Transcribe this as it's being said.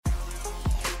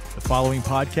The following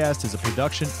podcast is a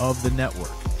production of the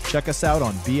network. Check us out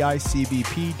on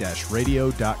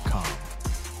bicbp-radio.com.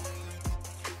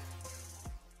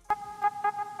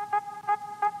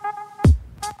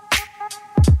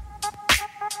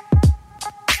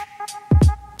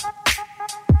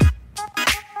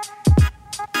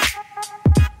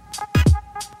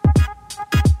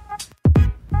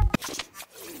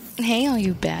 Hey, all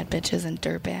you bad bitches and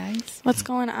dirtbags. What's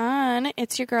going on?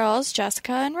 It's your girls,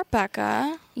 Jessica and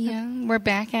Rebecca. Yeah, we're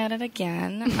back at it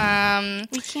again.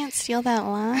 We can't steal that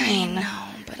line. I know,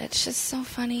 but it's just so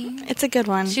funny. It's a good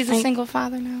one. She's a single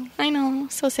father now. I know.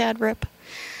 So sad. Rip.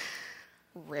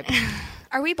 Rip.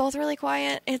 Are we both really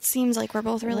quiet? It seems like we're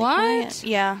both really What? quiet.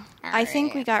 Yeah. All I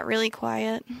think right. we got really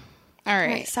quiet. All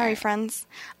right. Sorry, friends.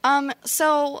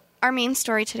 So our main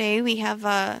story today, we have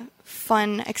a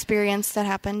fun experience that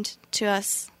happened to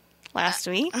us last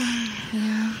week.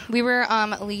 Yeah. We were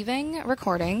leaving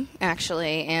recording,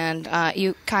 actually, and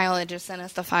Kyle had just sent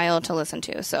us the file to listen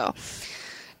to, so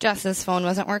Jess's phone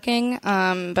wasn't working,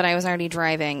 but I was already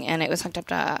driving, and it was hooked up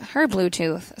to her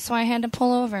Bluetooth, so I had to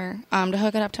pull over to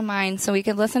hook it up to mine so we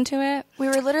could listen to it. We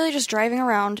were literally just driving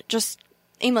around, just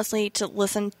aimlessly to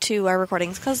listen to our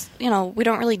recordings because, you know, we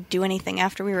don't really do anything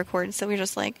after we record, so we're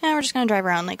just like, we're just going to drive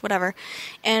around, like, whatever.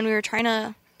 And we were trying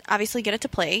to obviously get it to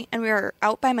play, and we were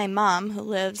out by my mom, who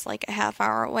lives like a half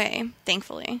hour away,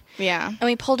 thankfully. Yeah. And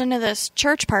we pulled into this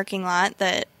church parking lot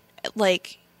that,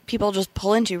 like, people just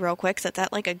pull into real quick, so it's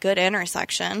at, like, a good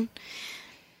intersection.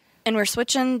 And we're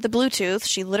switching the Bluetooth.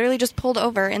 She literally just pulled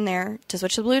over in there to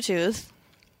switch the Bluetooth.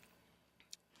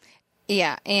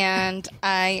 Yeah, and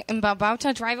I am about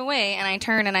to drive away, and I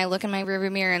turn and I look in my rearview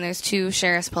mirror, and there's two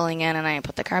sheriffs pulling in, and I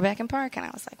put the car back in park, and I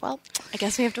was like, well, I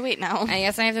guess we have to wait now. I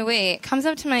guess I have to wait. Comes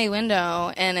up to my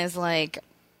window and is like,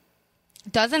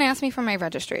 doesn't ask me for my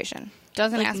registration,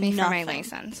 doesn't Like ask me for my nothing.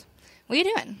 license. What are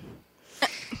you doing?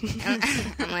 And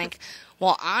I'm like,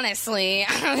 well, honestly,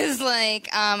 I was like,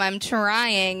 I'm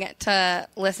trying to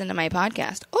listen to my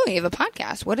podcast. Oh, you have a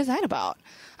podcast? What is that about?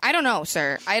 I don't know,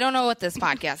 sir. I don't know what this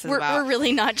podcast is about. We're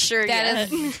really not sure yet.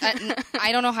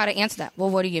 I don't know how to answer that. Well,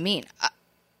 what do you mean?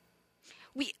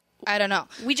 I don't know.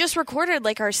 We just recorded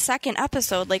like our second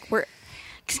episode. Like,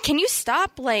 can you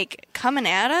stop like coming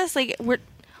at us? Like,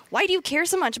 why do you care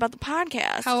so much about the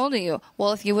podcast? How old are you?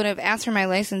 Well, if you would have asked for my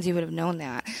license, you would have known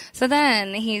that. So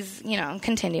then he's,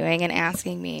 continuing and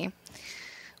asking me,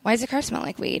 why does the car smell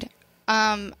like weed?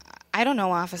 I don't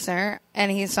know, officer.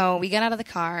 And so we get out of the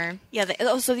car. Yeah.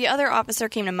 So the other officer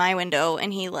came to my window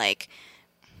and he like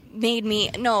made me,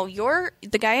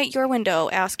 the guy at your window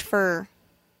asked for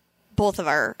both of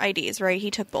our IDs, right?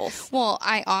 He took both. Well,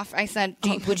 I said,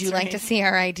 would you like to see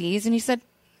our IDs? And he said,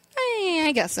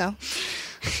 I guess so.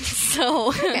 So,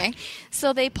 okay.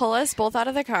 So they pull us both out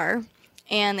of the car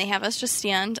and they have us just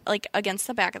stand like against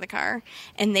the back of the car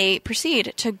and they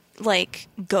proceed to like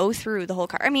go through the whole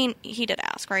car. I mean, he did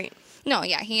ask, right? No,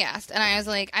 yeah, he asked. And I was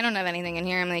like, I don't have anything in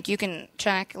here. I'm like, you can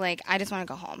check. Like, I just want to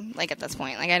go home. Like, at this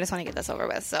point. Like, I just want to get this over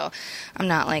with. So I'm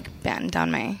not, like, batting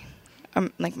down my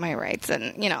rights.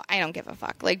 And, I don't give a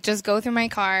fuck. Like, just go through my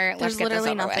car. There's let's get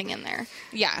literally this over nothing with. in there.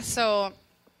 Yeah, so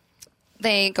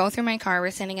they go through my car. We're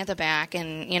sitting at the back.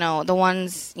 And, the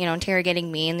one's,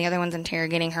 interrogating me. And the other one's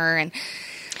interrogating her. And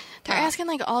they're asking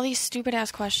like all these stupid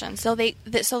ass questions. So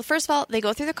so first of all, they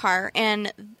go through the car,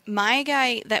 and my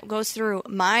guy that goes through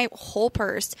my whole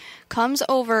purse comes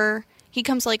over. He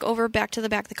comes like over back to the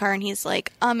back of the car, and he's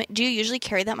like, "Do you usually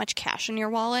carry that much cash in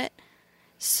your wallet,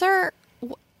 sir?"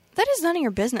 That is none of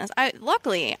your business.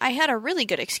 Luckily, I had a really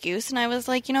good excuse, and I was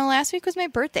like, last week was my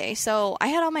birthday, so I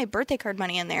had all my birthday card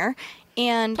money in there.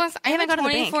 And plus, I haven't I'm gone a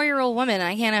to the bank. 24-year-old woman.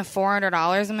 I can't have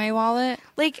 $400 in my wallet.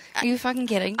 Like, are you fucking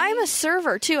kidding me? I'm a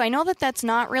server, too. I know that that's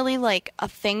not really, like, a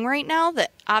thing right now,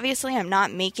 that obviously I'm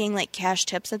not making, like, cash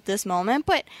tips at this moment,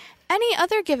 but any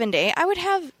other given day, I would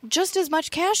have just as much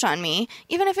cash on me,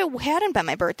 even if it hadn't been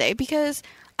my birthday, because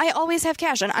I always have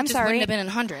cash. And I'm just sorry. Wouldn't have been in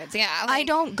hundreds, yeah. Like, I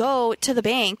don't go to the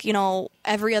bank,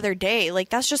 every other day. Like,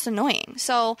 that's just annoying.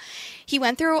 So he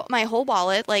went through my whole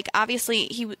wallet. Like, obviously,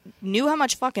 he knew how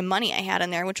much fucking money I had in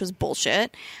there, which was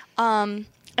bullshit. And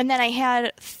then I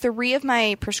had 3 of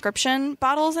my prescription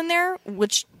bottles in there,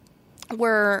 which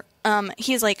were,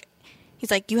 he's like,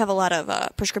 you have a lot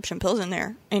of prescription pills in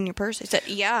there in your purse. I said,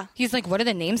 yeah. He's like, what are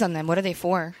the names on them? What are they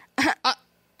for?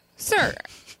 Sir.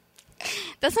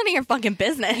 That's none of your fucking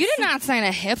business. You did not sign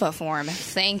a HIPAA form.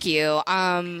 Thank you.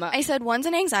 I said one's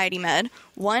an anxiety med,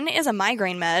 one is a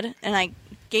migraine med, and I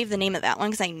gave the name of that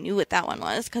one because I knew what that one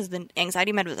was because the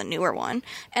anxiety med was a newer one.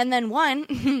 And then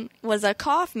one was a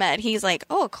cough med. He's like,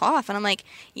 oh, a cough. And I'm like,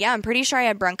 yeah, I'm pretty sure I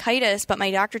had bronchitis, but my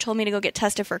doctor told me to go get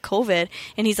tested for COVID.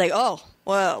 And he's like, oh,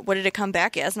 well, what did it come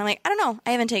back as? And I'm like, I don't know.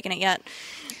 I haven't taken it yet.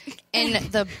 And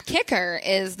the kicker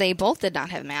is they both did not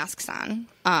have masks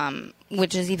on,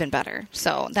 which is even better.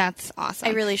 So that's awesome.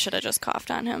 I really should have just coughed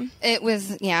on him. It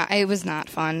was not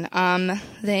fun.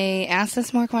 They asked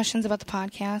us more questions about the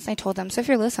podcast. I told them, so if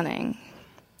you're listening,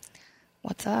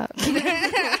 what's up?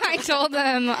 I told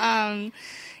them,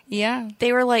 yeah.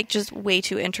 They were like just way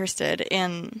too interested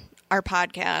in our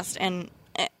podcast, and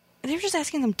they were just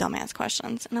asking them dumbass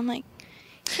questions. And I'm like,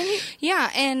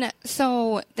 yeah, and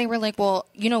so they were like, well,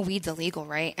 weed's illegal,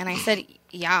 right? And I said,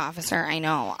 yeah, officer, I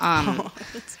know. I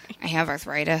have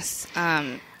arthritis,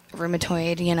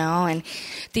 rheumatoid, and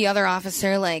the other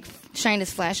officer, like, shined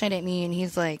his flashlight at me, and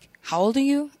he's like, how old are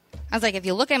you? I was like, if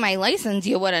you look at my license,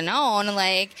 you would have known.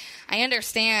 Like, I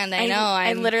understand. I know.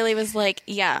 I literally was like,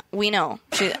 yeah, we know.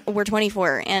 We're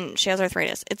 24, and she has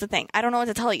arthritis. It's a thing. I don't know what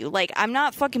to tell you. Like, I'm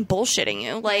not fucking bullshitting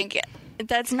you. Like,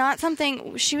 that's not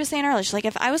something she was saying earlier. She's like,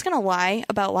 if I was going to lie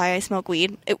about why I smoke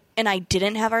weed and I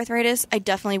didn't have arthritis, I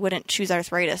definitely wouldn't choose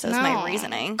arthritis as my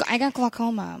reasoning. I got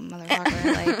glaucoma,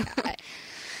 motherfucker. Like,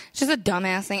 just a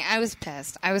dumbass thing. I was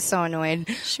pissed. I was so annoyed.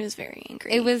 She was very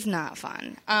angry. It was not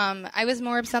fun. I was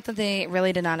more upset that they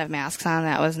really did not have masks on.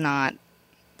 That was not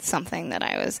something that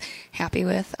I was happy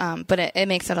with. But it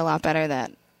makes it a lot better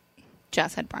that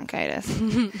Jess had bronchitis.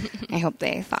 I hope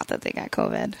they thought that they got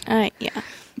COVID. Yeah.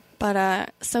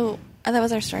 But, so that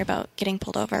was our story about getting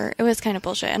pulled over. It was kind of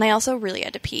bullshit. And I also really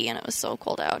had to pee, and it was so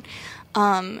cold out.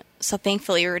 So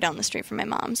thankfully we were down the street from my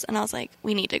mom's, and I was like,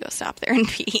 we need to go stop there and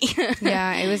pee.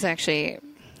 Yeah, it was actually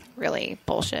really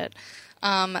bullshit.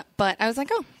 But I was like,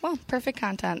 oh, well, perfect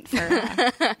content for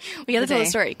we had to tell the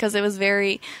story because it was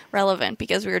very relevant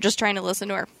because we were just trying to listen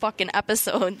to our fucking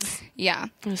episodes. Yeah.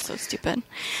 It was so stupid.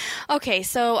 Okay,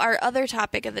 so our other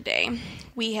topic of the day,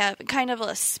 we have kind of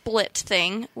a split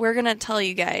thing. We're going to tell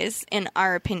you guys, in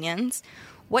our opinions,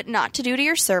 what not to do to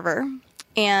your server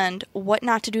and what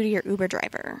not to do to your Uber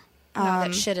driver. Now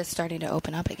that shit is starting to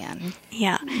open up again.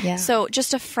 Yeah. So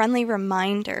just a friendly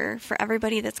reminder for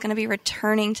everybody that's going to be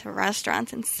returning to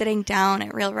restaurants and sitting down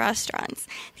at real restaurants.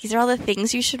 These are all the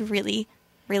things you should really,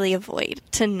 really avoid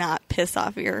to not piss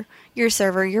off your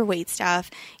server, your wait staff,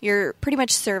 your pretty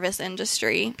much service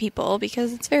industry people,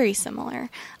 because it's very similar.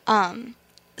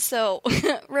 So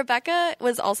Rebecca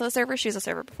was also a server. She was a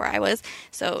server before I was.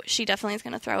 So she definitely is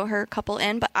going to throw her couple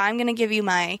in. But I'm going to give you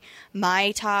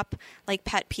my top like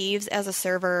pet peeves as a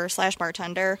server /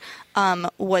 bartender.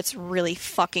 What's really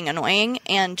fucking annoying.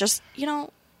 And just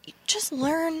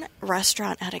learn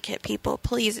restaurant etiquette, people.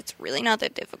 Please, it's really not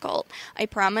that difficult. I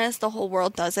promise the whole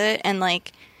world does it. And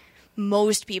like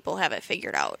most people have it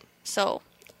figured out. So, all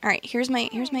right, here's my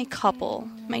couple,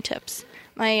 my tips.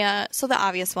 So the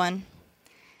obvious one.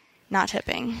 Not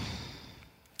tipping.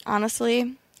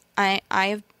 Honestly, I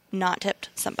have not tipped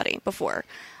somebody before.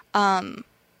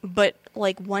 But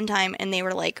like one time, and they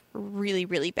were like really,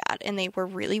 really bad, and they were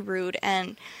really rude.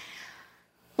 And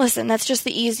listen, that's just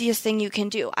the easiest thing you can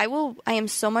do. I am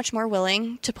so much more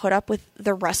willing to put up with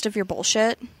the rest of your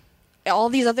bullshit. All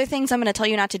these other things I'm going to tell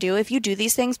you not to do. If you do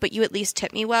these things, but you at least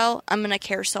tip me well, I'm going to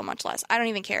care so much less. I don't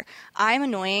even care. I'm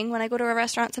annoying when I go to a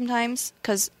restaurant sometimes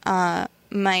because,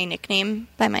 my nickname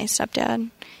by my stepdad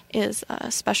is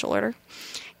Special Order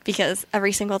because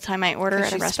every single time I order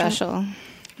at a restaurant... Special.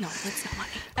 No, that's not why.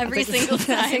 Every single time.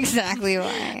 That's exactly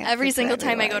why. Every single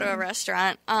time I go to a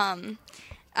restaurant,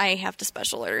 I have to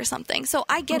special order something. So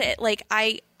I get it. Like,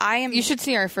 I am... You should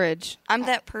see our fridge. I'm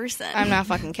that person. I'm not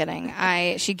fucking kidding.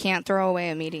 She can't throw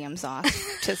away a medium sauce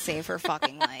to save her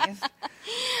fucking life.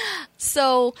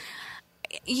 So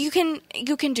you can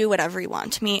do whatever you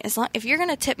want to me. If you're going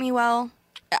to tip me well...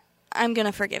 I'm going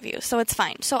to forgive you. So it's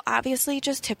fine. So obviously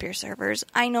just tip your servers.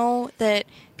 I know that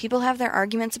people have their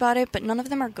arguments about it, but none of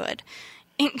them are good.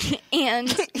 And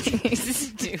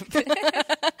stupid.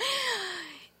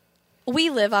 We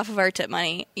live off of our tip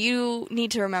money. You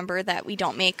need to remember that we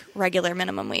don't make regular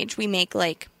minimum wage. We make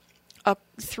like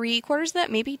 3/4 of that,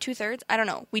 maybe 2/3. I don't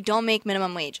know. We don't make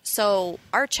minimum wage. So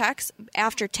our checks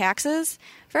after taxes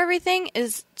for everything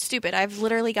is stupid. I've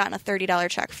literally gotten a $30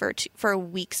 check for a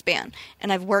week span,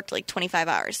 and I've worked like 25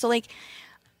 hours. So like,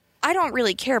 I don't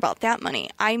really care about that money.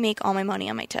 I make all my money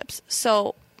on my tips.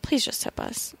 So please just tip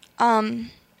us.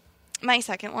 My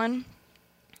second one,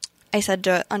 I said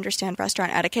to understand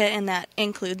restaurant etiquette, and that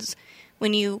includes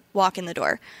when you walk in the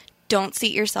door. Don't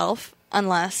seat yourself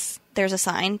unless there's a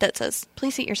sign that says,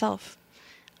 please seat yourself.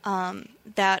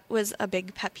 That was a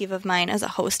big pet peeve of mine as a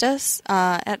hostess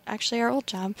at actually our old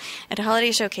job. At a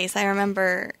holiday showcase, I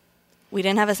remember we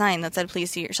didn't have a sign that said,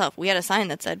 please seat yourself. We had a sign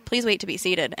that said, please wait to be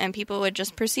seated. And people would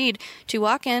just proceed to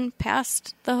walk in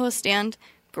past the host stand,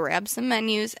 grab some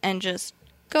menus, and just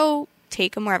go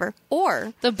take them wherever.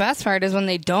 Or the best part is when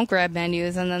they don't grab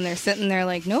menus and then they're sitting there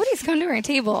like, nobody's come to our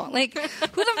table. Like,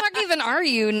 who the fuck even are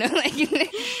you? No, like,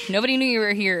 nobody knew you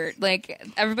were here. Like,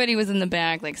 everybody was in the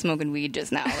back, like, smoking weed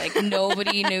just now. Like,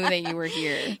 nobody knew that you were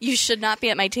here. You should not be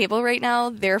at my table right now,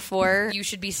 therefore you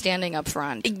should be standing up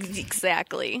front.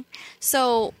 Exactly.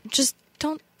 So just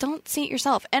don't seat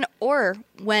yourself. And or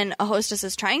when a hostess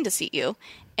is trying to seat you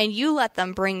and you let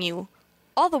them bring you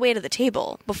all the way to the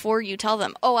table before you tell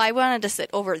them, oh, I wanted to sit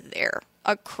over there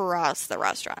across the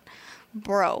restaurant.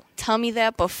 Bro, tell me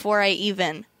that before I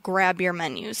even grab your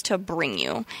menus to bring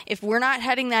you. If we're not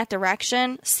heading that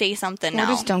direction, say something now.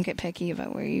 Just don't get picky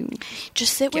about where you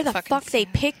just sit where the fuck they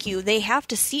pick you. They have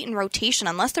to seat in rotation.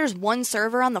 Unless there's one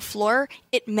server on the floor,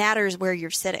 it matters where you're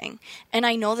sitting. And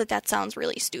I know that sounds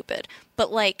really stupid,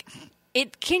 but like,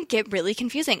 it can get really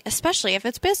confusing, especially if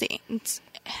it's busy.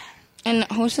 And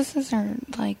hostesses are,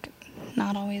 like,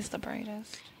 not always the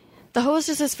brightest. The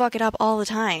hostesses fuck it up all the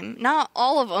time. Not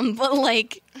all of them, but,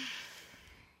 like,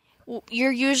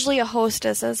 you're usually a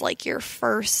hostess as, like, your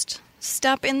first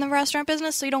step in the restaurant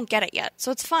business, so you don't get it yet.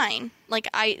 So it's fine. Like,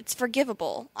 it's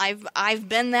forgivable. I've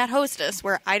been that hostess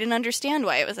where I didn't understand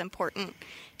why it was important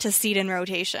to seat in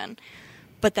rotation.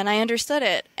 But then I understood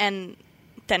it, and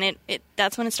then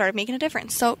that's when it started making a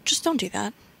difference. So just don't do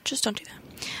that. Just don't do that.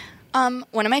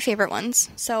 One of my favorite ones.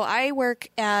 So I work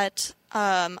at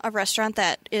a restaurant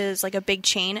that is like a big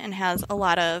chain and has a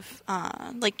lot of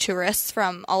like tourists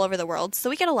from all over the world. So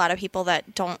we get a lot of people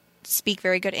that don't speak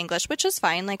very good English, which is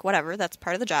fine. Like whatever, that's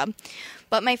part of the job.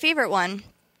 But my favorite one,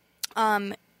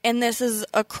 and this is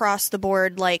across the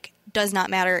board, like does not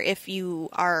matter if you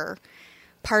are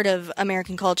part of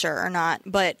American culture or not.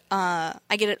 But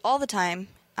I get it all the time.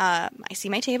 I see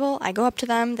my table. I go up to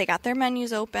them. They got their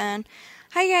menus open.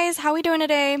 Hi guys, how we doing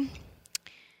today?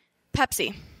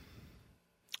 Pepsi.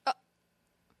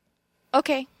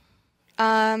 Okay.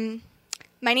 My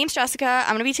name's Jessica.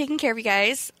 I'm gonna be taking care of you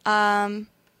guys. Can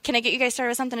I get you guys started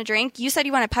with something to drink? You said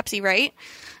you wanted Pepsi, right?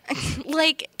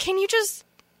 Like, can you just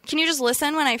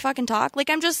listen when I fucking talk? Like,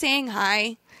 I'm just saying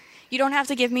hi. You don't have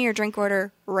to give me your drink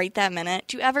order right that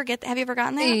minute. Have you ever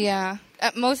gotten that? Yeah.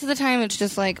 Most of the time, it's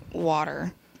just like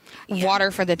water. Yeah.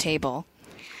 Water for the table.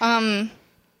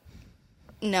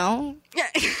 No.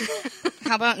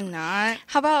 How about not?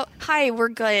 How about, hi, we're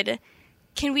good.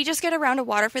 Can we just get a round of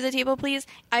water for the table, please?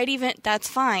 That's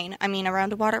fine. I mean, a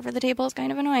round of water for the table is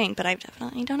kind of annoying, but I've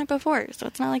definitely done it before, so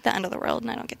it's not like the end of the world, and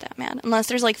I don't get that mad. Unless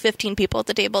there's like 15 people at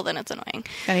the table, then it's annoying.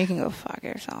 Then you can go fuck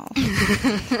yourself.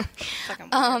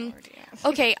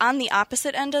 Okay, on the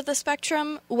opposite end of the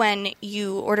spectrum, when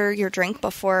you order your drink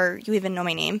before you even know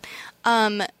my name,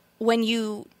 when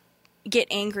you get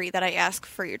angry that I ask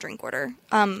for your drink order,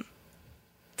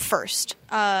 first,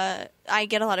 I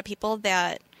get a lot of people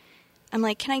that I'm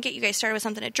like, can I get you guys started with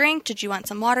something to drink? Did you want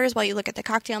some waters while you look at the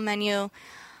cocktail menu?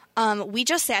 We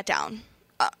just sat down.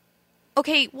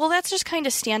 Okay, well, that's just kind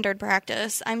of standard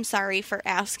practice. I'm sorry for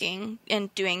asking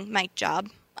and doing my job.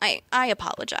 I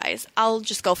apologize. I'll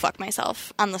just go fuck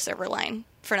myself on the server line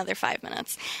for another 5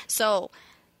 minutes. So,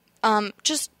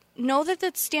 just know that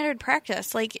that's standard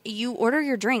practice. Like, you order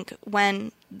your drink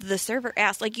when the server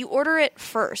asks. Like, you order it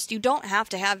first. You don't have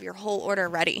to have your whole order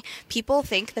ready. People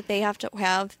think that they have to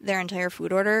have their entire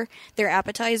food order, their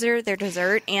appetizer, their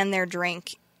dessert, and their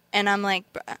drink. And I'm like,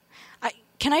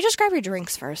 can I just grab your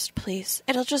drinks first, please?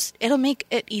 It'll make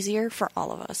it easier for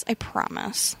all of us. I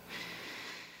promise.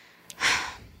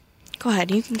 Go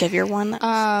ahead. You can give your one.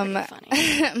 That's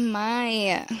funny.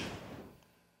 My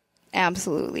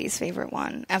absolute least favorite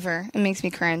one ever. It makes me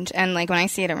cringe. And like when I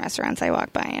see it in restaurants, I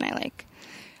walk by and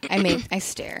I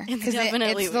stare. It's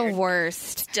definitely it's weird. The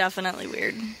worst. It's definitely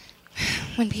weird.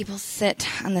 When people sit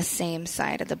on the same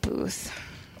side of the booth.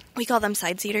 We call them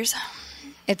side seaters.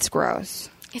 It's gross.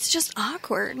 It's just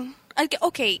awkward.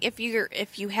 Okay, if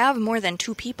you have more than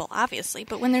two people, obviously,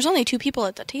 but when there's only two people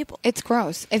at the table, it's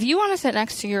gross. If you want to sit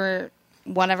next to your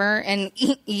whatever and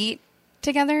eat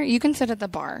together, you can sit at the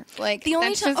bar. Like,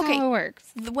 that's just how it works.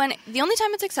 The only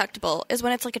time it's acceptable is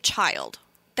when it's like a child.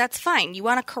 That's fine. You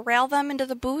want to corral them into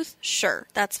the booth? Sure,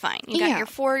 that's fine. You got your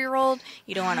 4-year-old.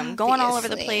 You don't want them going all over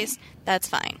the place. That's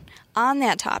fine. On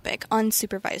that topic,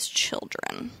 unsupervised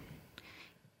children.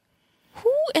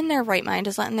 Who in their right mind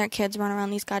is letting their kids run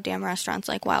around these goddamn restaurants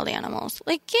like wild animals?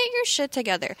 Like, get your shit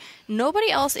together.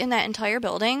 Nobody else in that entire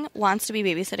building wants to be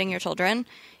babysitting your children.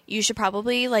 You should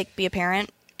probably, like, be a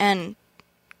parent and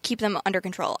keep them under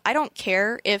control. I don't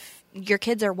care if your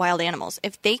kids are wild animals.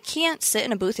 If they can't sit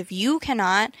in a booth, if you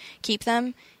cannot keep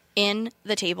them in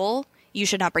the table, you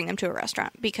should not bring them to a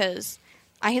restaurant, because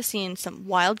I have seen some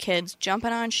wild kids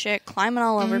jumping on shit, climbing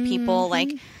all over people.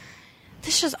 Like,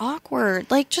 this is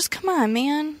awkward. Like, just come on,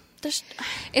 man.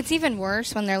 It's even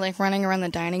worse when they're, like, running around the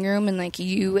dining room and, like,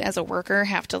 you as a worker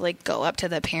have to, like, go up to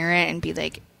the parent and be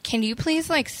like, can you please,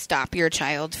 like, stop your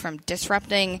child from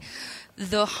disrupting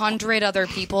the 100 other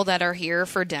people that are here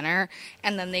for dinner?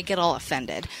 And then they get all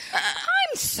offended.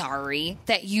 I'm sorry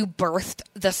that you birthed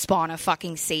the spawn of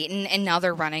fucking Satan and now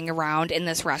they're running around in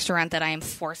this restaurant that I am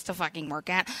forced to fucking work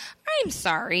at. I'm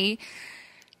sorry.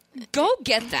 Go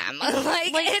get them.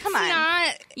 Like it's come on.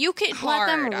 not You can hard.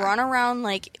 let them run around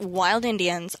like wild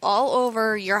Indians all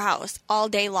over your house all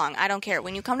day long. I don't care.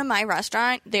 When you come to my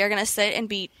restaurant, they're going to sit and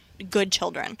be good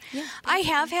children. Yeah,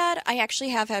 I actually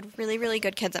have had really, really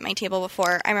good kids at my table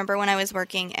before. I remember when I was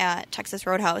working at Texas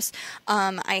Roadhouse,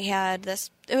 I had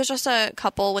it was just a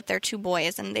couple with their 2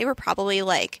 boys, and they were probably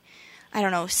like, I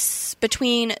don't know,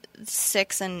 between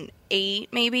 6 and 8,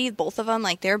 maybe, both of them.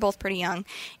 Like, they were both pretty young,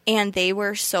 and they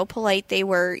were so polite. They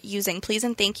were using please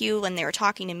and thank you when they were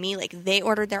talking to me. Like, they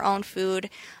ordered their own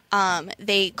food.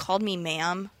 They called me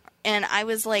ma'am. And I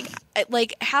was like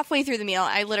halfway through the meal,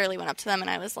 I literally went up to them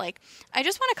and I was like, I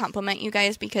just want to compliment you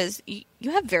guys because you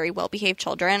have very well-behaved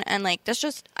children. And, like, that's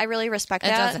just, I really respect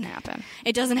that. It doesn't happen.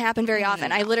 It doesn't happen very often.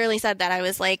 No. I literally said that. I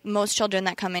was like, most children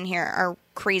that come in here are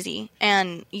crazy.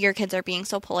 And your kids are being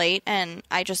so polite. And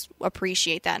I just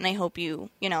appreciate that. And I hope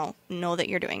you know that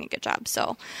you're doing a good job.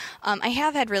 So I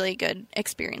have had really good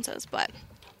experiences. But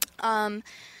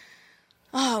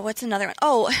what's another one?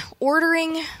 Oh,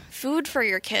 ordering food for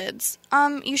your kids.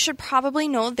 You should probably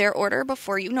know their order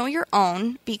before you know your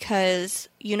own, because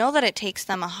you know that it takes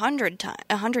them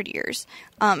 100 years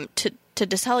to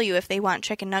tell you if they want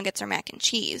chicken nuggets or mac and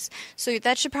cheese. So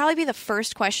that should probably be the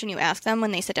first question you ask them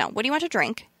when they sit down. What do you want to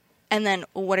drink? And then,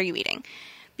 what are you eating?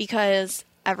 Because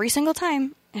every single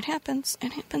time, it happens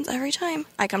every time.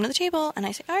 I come to the table and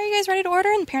I say, are you guys ready to order?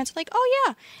 And the parents are like, oh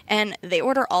yeah. And they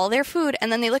order all their food,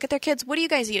 and then they look at their kids, what are you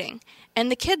guys eating?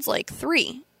 And the kid's like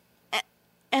 3.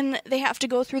 And they have to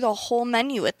go through the whole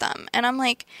menu with them. And I'm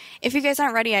like, if you guys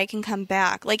aren't ready, I can come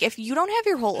back. Like, if you don't have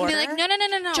your whole order, be like, no.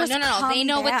 They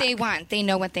know what they want. They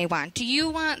know what they want. Do you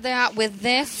want that with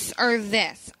this or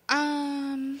this?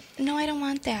 No, I don't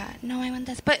want that. No, I want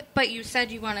this. But you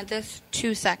said you wanted this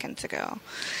 2 seconds ago.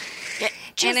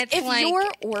 And it's if like, your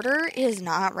order is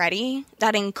not ready,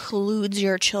 that includes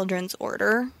your children's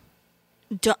order,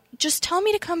 just tell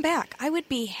me to come back. I would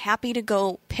be happy to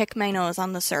go pick my nose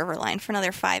on the server line for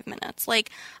another 5 minutes.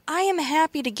 Like, I am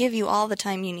happy to give you all the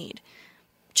time you need.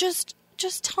 Just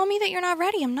tell me that you're not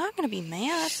ready. I'm not going to be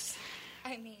mad.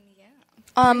 I mean,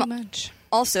 yeah. Pretty much.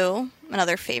 Also,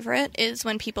 another favorite is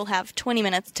when people have 20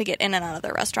 minutes to get in and out of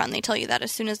their restaurant. And they tell you that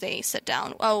as soon as they sit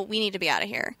down. Oh, we need to be out of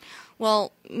here.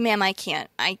 Well, ma'am, I can't.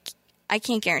 I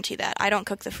can't guarantee that. I don't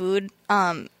cook the food.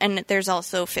 And there's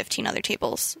also 15 other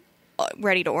tables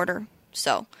ready to order.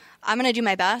 So I'm going to do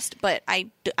my best, but I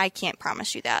can't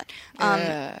promise you that.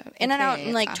 In and out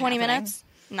in like 20 minutes,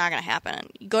 not going to happen.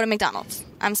 Go to McDonald's.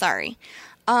 I'm sorry.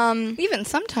 Even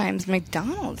sometimes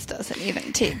McDonald's doesn't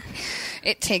even take.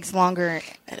 It takes longer.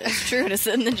 It's true to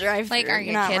sit in the drive-thru. Like, are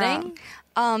you kidding?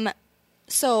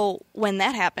 So when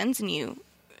that happens and you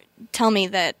tell me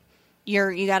that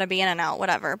you got to be in and out,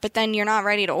 whatever, but then you're not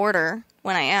ready to order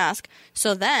when I ask.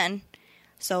 So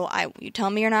you tell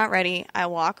me you're not ready. I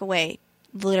walk away.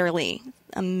 Literally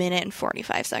a minute and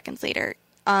 45 seconds later,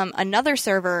 another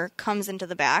server comes into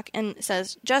the back and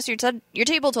says, Jess, your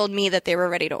table told me that they were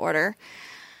ready to order.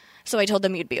 So I told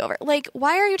them you'd be over. Like,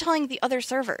 why are you telling the other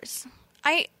servers?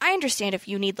 I understand if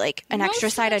you need, like, an extra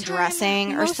side of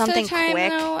dressing or something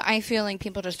quick. Though, I feel like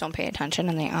people just don't pay attention,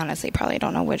 and they honestly probably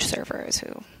don't know which server is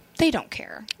who. They don't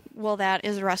care. Well, that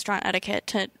is restaurant etiquette,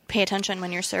 to pay attention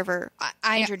when your server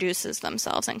introduces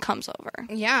themselves and comes over.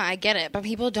 Yeah, I get it, but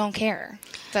people don't care.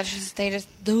 They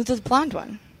just do the blonde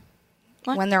one.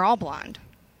 What? When they're all blonde.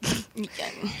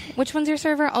 Which one's your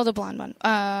server? Oh, the blonde one.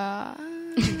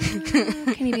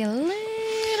 Can you be a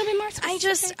little bit more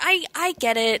specific? I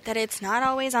get it that it's not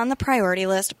always on the priority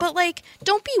list, but, like,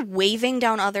 don't be waving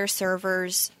down other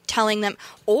servers, telling them,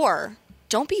 or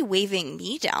don't be waving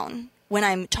me down when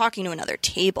I'm talking to another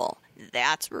table.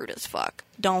 That's rude as fuck.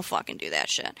 Don't fucking do that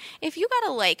shit. If you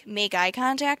gotta, like, make eye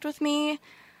contact with me,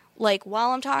 like, while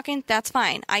I'm talking, that's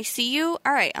fine. I see you.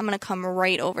 All right, I'm going to come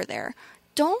right over there.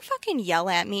 Don't fucking yell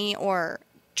at me or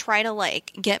try to,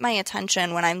 like, get my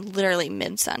attention when I'm literally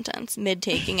mid-sentence,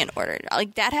 mid-taking an order.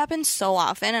 Like, that happens so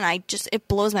often, and it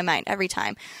blows my mind every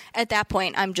time. At that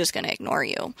point, I'm just going to ignore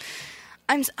you.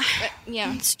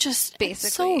 Yeah. It's just,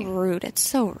 basically. It's so rude. It's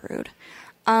so rude.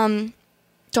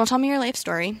 Don't tell me your life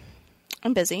story.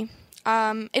 I'm busy.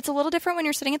 It's a little different when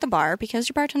you're sitting at the bar because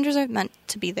your bartenders are meant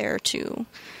to be there to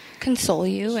console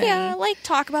you. Yeah, like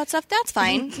talk about stuff. That's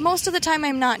fine. Most of the time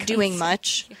I'm not doing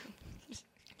much.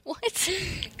 What?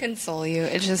 Console you.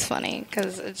 It's just funny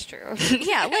because it's true.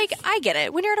 Yeah, like I get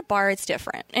it. When you're at a bar, it's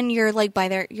different, and you're like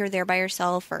you're there by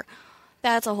yourself, or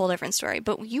that's a whole different story.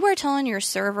 But you are telling your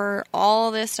server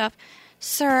all this stuff.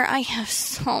 Sir, I have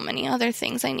so many other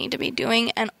things I need to be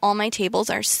doing, and all my tables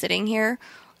are sitting here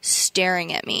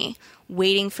staring at me,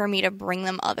 waiting for me to bring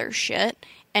them other shit,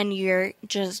 and you're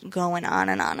just going on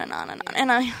and on and on and on.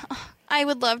 And I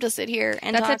would love to sit here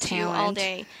and talk to you all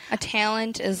day. A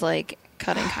talent is like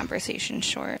cutting conversation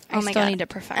short. Oh my God. Need to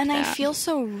perfect and that. I feel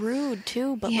so rude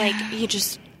too, but like you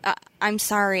just I'm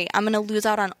sorry. I'm going to lose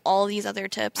out on all these other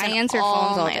tips. I and answer all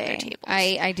phones all my day. Other tables.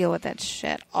 I deal with that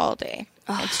shit all day.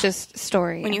 It's just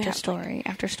story When you after have, story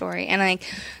after story. And like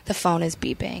the phone is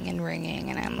beeping and ringing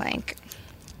and I'm like,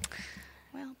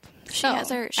 well, she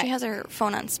has her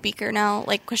phone on speaker now,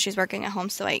 like because she's working at home,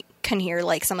 so I can hear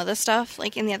like some of the stuff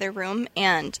like in the other room,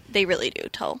 and they really do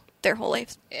tell their whole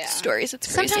life stories.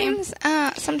 It's crazy.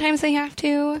 Sometimes they have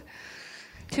to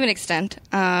an extent,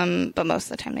 but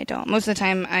most of the time they don't. Most of the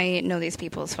time I know these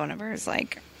people's phone numbers.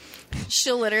 Like,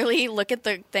 she'll literally look at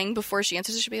the thing before she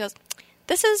answers it. She goes,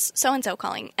 "This is so and so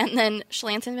calling," and then she'll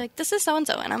answer and be like, "This is so and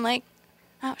so," and I'm like,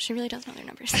 "Oh, she really does know their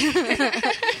numbers."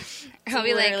 I'll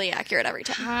be literally accurate every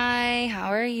time. "Hi, how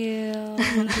are you?"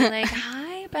 And I'll be like,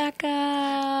 "Hi, Becca.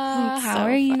 How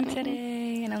are you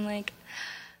today?" And I'm like,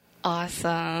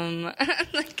 "Awesome."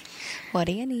 Like, what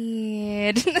do you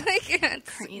need? Like,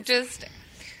 it's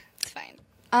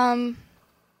fine.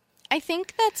 I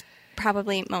think that's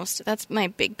probably that's my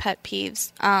big pet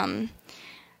peeves.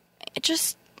 It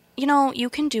just, you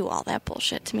can do all that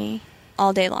bullshit to me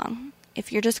all day long.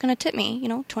 If you're just going to tip me,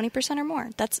 20% or more,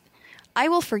 I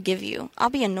will forgive you. I'll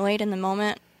be annoyed in the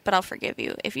moment, but I'll forgive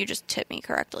you if you just tip me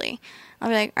correctly. I'll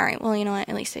be like, all right, well, you know what?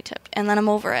 At least they tipped. And then I'm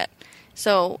over it.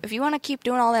 So if you want to keep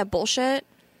doing all that bullshit,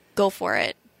 go for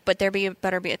it. But better be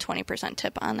a 20%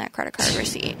 tip on that credit card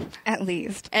receipt. At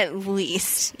least.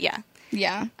 Yeah.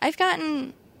 Yeah. I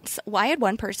had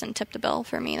one person tip the bill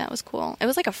for me. That was cool. It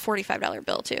was like a $45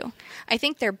 bill, too. I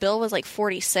think their bill was like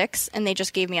 $46, and they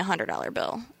just gave me a $100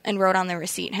 bill and wrote on the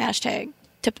receipt,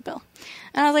 #tip the bill.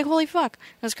 And I was like, holy fuck.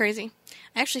 That was crazy.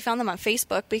 I actually found them on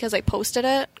Facebook because I posted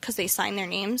it because they signed their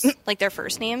names, like their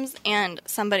first names, and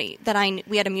somebody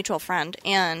we had a mutual friend,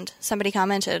 and somebody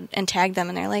commented and tagged them,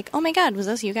 and they're like, oh my God, was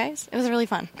this you guys? It was really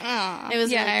fun. Aww. It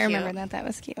was really I cute. remember that. That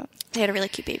was cute. They had a really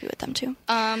cute baby with them, too.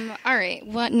 All right.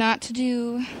 What not to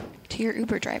do to your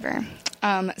Uber driver.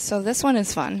 So this one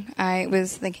is fun. I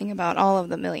was thinking about all of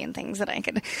the million things that I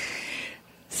could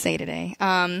say today.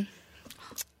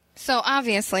 So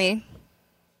obviously,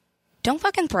 don't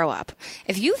fucking throw up.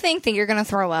 If you think that you're going to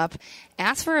throw up,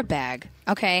 ask for a bag,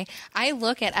 okay? I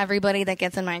look at everybody that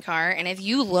gets in my car, and if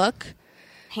you look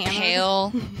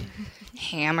pale,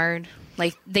 hammered,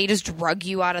 like they just drug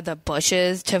you out of the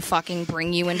bushes to fucking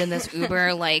bring you into this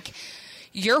Uber, like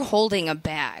you're holding a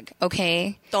bag,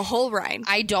 okay? The whole ride.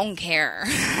 I don't care.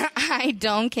 I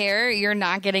don't care. You're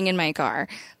not getting in my car.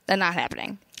 That's not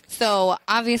happening. So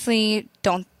obviously,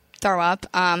 don't throw up.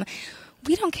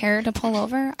 We don't care to pull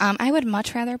over. I would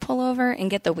much rather pull over and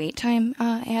get the wait time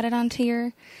added onto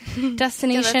your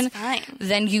destination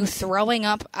than you throwing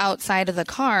up outside of the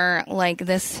car like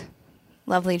this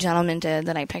lovely gentleman did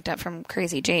that I picked up from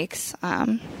Crazy Jake's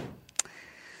a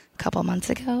couple months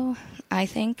ago, I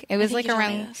think. It was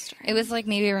it was like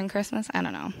maybe around Christmas. I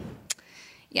don't know.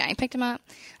 Yeah, I picked him up.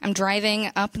 I'm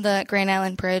driving up the Grand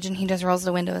Island Bridge, and he just rolls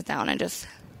the windows down and just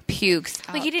pukes.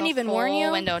 Like, he didn't even warn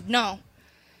you? Window. No.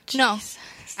 No,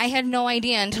 I had no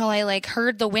idea until I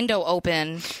heard the window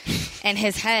open and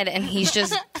his head, and he's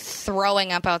just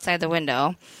throwing up outside the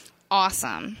window.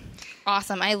 Awesome.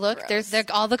 I looked. There's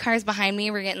all the cars behind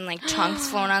me were getting chunks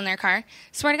flown on their car.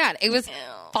 Swear to God, it was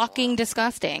fucking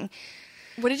disgusting.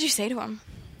 What did you say to him?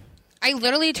 I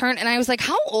literally turned and I was like,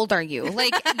 "How old are you?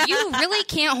 Like, you really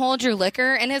can't hold your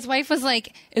liquor." And his wife was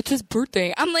like, "It's his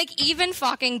birthday." I'm like, even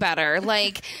fucking better.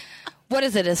 Like, what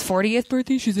is it, his 40th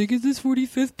birthday? She's like, "It's his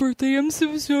 45th birthday. I'm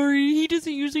so sorry. He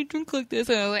doesn't usually drink like this."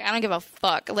 And I was like, I don't give a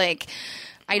fuck. Like,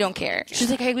 I don't care. She's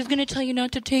like, I was going to tell you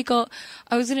not to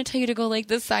I was going to tell you to go like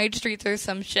the side streets or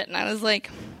some shit. And I was like,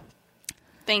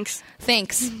 Thanks.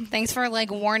 Thanks for like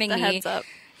warning me. Heads up.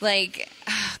 Like,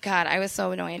 oh, God, I was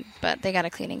so annoyed, but they got a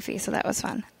cleaning fee, so that was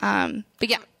fun. But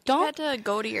yeah, You had to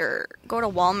go to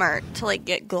Walmart to like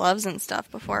get gloves and stuff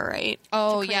before, right?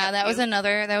 Oh yeah, that was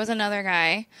another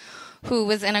guy who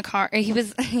was in a car. He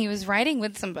was riding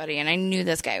with somebody, and I knew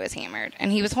this guy was hammered,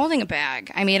 and he was holding a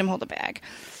bag. I made him hold a bag,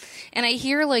 and I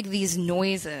hear like these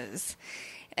noises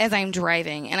as I'm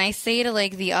driving, and I say to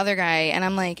like the other guy, and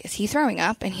I'm like, "Is he throwing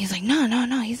up?" And he's like, "No,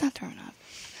 he's not throwing up."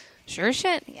 Sure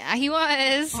shit. Yeah, he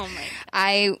was. Oh my God.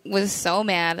 I was so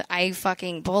mad. I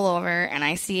fucking pull over and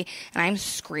I'm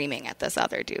screaming at this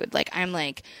other dude. Like, I'm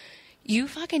like, you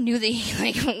fucking knew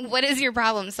that what is your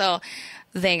problem? So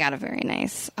they got a very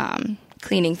nice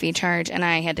cleaning fee charge, and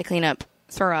I had to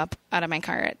throw up out of my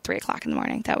car at 3:00 in the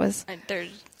morning. That was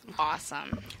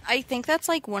awesome. I think that's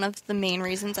like one of the main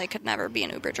reasons I could never be an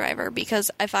Uber driver, because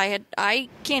I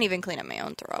can't even clean up my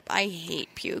own throw up. I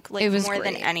hate puke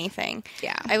than anything.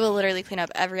 Yeah. I will literally clean up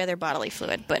every other bodily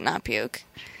fluid, but not puke.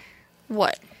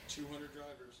 What? 200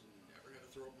 drivers and never had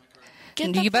to throw up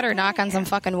my car. You better knock on some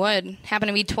fucking wood. Happened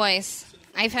to me twice.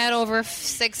 I've had over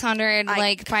 600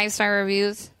 5-star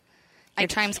reviews. Your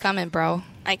time's coming, bro.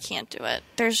 I can't do it.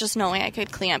 There's just no way I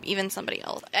could clean up even somebody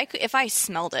else. If I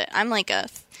smelled it. I'm like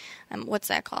what's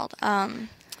that called? A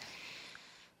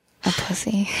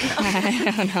pussy.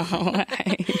 I don't know.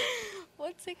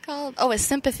 What's it called? Oh, a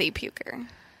sympathy puker.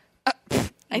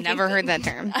 I never heard that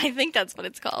term. I think that's what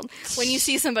it's called. When you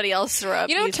see somebody else throw up.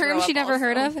 You know a term she never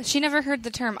heard of? She never heard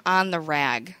the term on the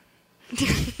rag.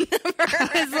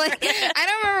 I was like, I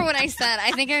don't remember what I said.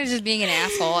 I think I was just being an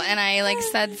asshole, and I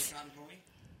said,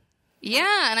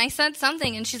 yeah, and I said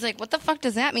something, and she's like, "What the fuck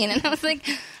does that mean?" And I was like,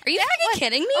 "Are you fucking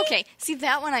kidding me?" Okay, see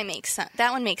that one makes sense.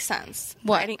 That one makes sense.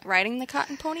 What? Riding the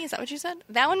cotton pony? Is that what you said?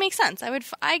 That one makes sense.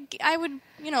 I would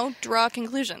draw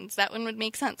conclusions. That one would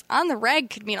make sense. On the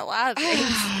rag could mean a lot of things.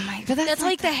 Oh my god, that's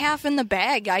like the half in the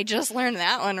bag. I just learned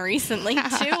that one recently too.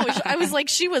 I was like,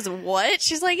 she was what?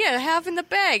 She's like, yeah, half in the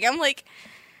bag. I'm like,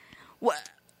 what?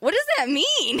 What does that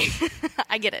mean?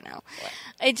 I get it now.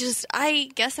 I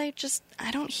guess I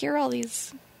don't hear all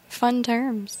these fun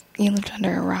terms. You lived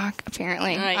under a rock,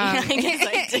 apparently. I guess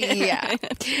I did. Yeah.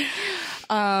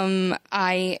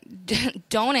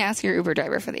 Don't ask your Uber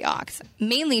driver for the aux.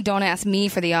 Mainly don't ask me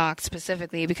for the aux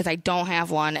specifically, because I don't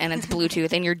have one and it's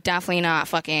Bluetooth, and you're definitely not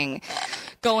fucking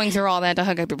going through all that to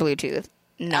hook up your Bluetooth.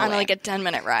 No on way. Like a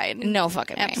 10-minute ride. No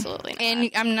fucking way. Absolutely not. And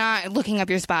I'm not looking up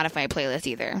your Spotify playlist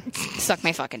either. Suck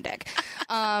my fucking dick.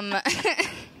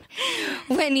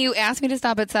 When you ask me to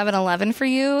stop at 7-Eleven for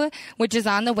you, which is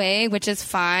on the way, which is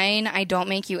fine, I don't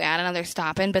make you add another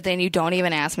stop in, but then you don't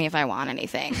even ask me if I want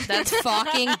anything. That's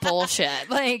fucking bullshit.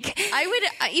 Like, I would,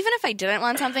 even if I didn't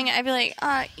want something, I'd be like,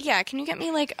 yeah, can you get me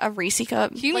like a Reese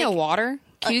cup? Can you give me a water?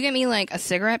 Can you get me, like, a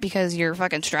cigarette because you're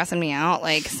fucking stressing me out?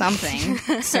 Like, something,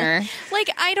 sir. Like,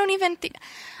 I don't even...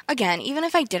 Again, even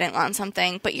if I didn't want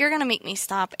something, but you're going to make me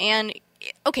stop. And,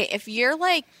 okay, if you're,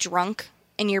 like, drunk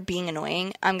and you're being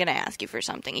annoying, I'm going to ask you for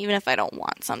something, even if I don't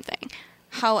want something.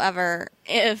 However,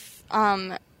 if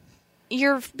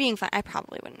you're being fine, I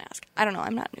probably wouldn't ask. I don't know.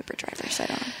 I'm not an Uber driver, so I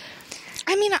don't know.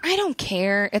 I mean, I don't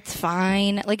care. It's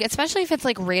fine. Like, especially if it's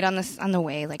like right on the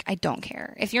way. Like, I don't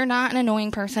care. If you're not an annoying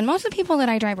person, most of the people that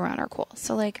I drive around are cool.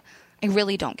 So, like, I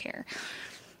really don't care.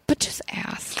 But just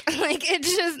ask. Like,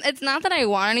 it's not that I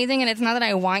want anything, and it's not that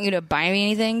I want you to buy me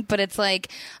anything, but it's like,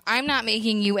 I'm not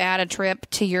making you add a trip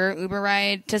to your Uber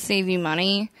ride to save you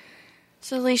money.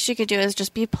 So the least you could do is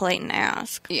just be polite and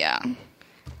ask. Yeah.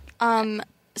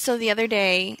 So the other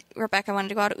day, Rebecca wanted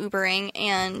to go out Ubering,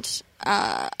 and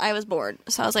I was bored.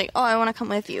 So I was like, oh, I want to come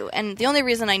with you. And the only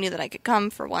reason I knew that I could come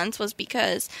for once was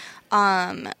because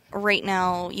right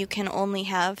now you can only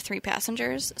have 3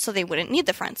 passengers, so they wouldn't need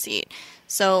the front seat.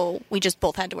 So we just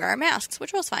both had to wear our masks,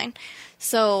 which was fine.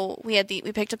 So we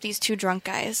picked up these 2 drunk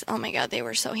guys. Oh my god, they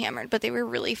were so hammered, but they were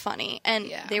really funny.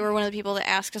 And they were one of the people that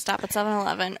asked to stop at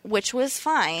 7-Eleven, which was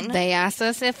fine. They asked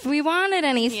us if we wanted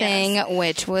anything,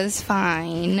 which was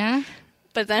fine.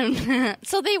 But then,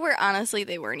 so they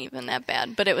weren't even that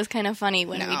bad. But it was kind of funny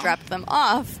when we dropped them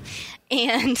off.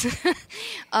 And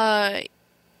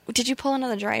did you pull into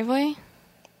the driveway?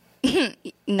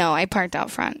 No, I parked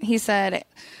out front. He said,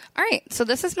 all right, so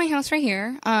this is my house right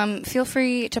here. Feel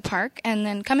free to park and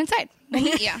then come inside. We'll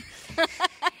meet you.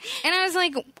 And I was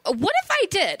like, what if I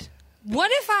did?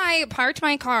 What if I parked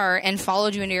my car and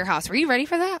followed you into your house? Were you ready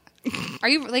for that? Are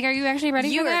you actually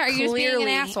ready for that? Or are you just being an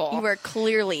asshole? You were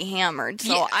clearly hammered,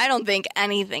 so I don't think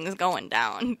anything's going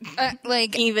down.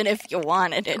 Even if you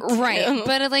wanted it to. Right.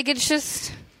 But it's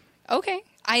just okay.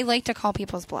 I like to call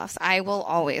people's bluffs. I will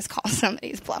always call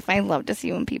somebody's bluff. I love to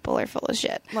see when people are full of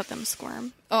shit. Let them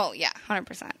squirm. Oh yeah,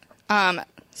 100%.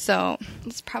 So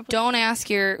it's probably don't ask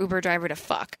your Uber driver to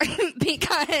fuck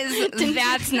because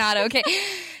that's not okay.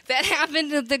 That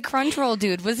happened to the Crunchroll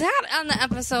dude. Was that on the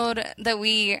episode that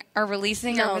we are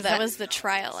releasing? No, or was that was the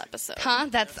trial episode. Huh?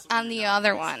 That's on the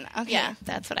other one. Okay, yeah,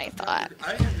 that's what I thought.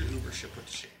 I had your Uber shit put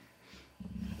to shame.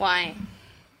 Why?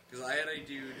 Because I had a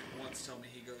dude once tell me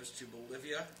he goes to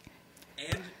Bolivia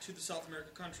and to the South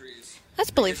American countries.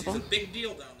 That's believable. It's a big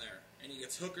deal down there, and he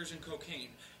gets hookers and cocaine,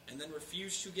 and then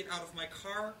refused to get out of my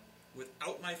car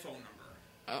without my phone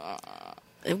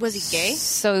number. Was he gay?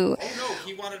 So. Oh no,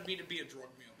 he wanted me to be a drug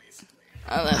mule, basically.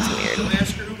 Oh, that's weird. Don't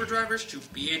ask your Uber drivers to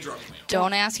be a drug mule.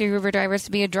 Don't ask your Uber drivers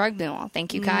to be a drug mule.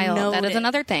 Thank you, Kyle. Noted. That is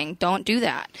another thing. Don't do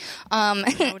that.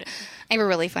 I have a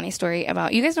really funny story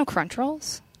about. You guys know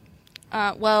Crunch-Rolls?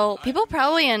 Well, people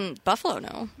probably in Buffalo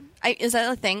know. Is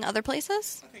that a thing other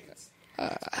places? I think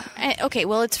it's... Okay,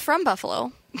 well, it's from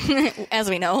Buffalo, as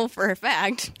we know for a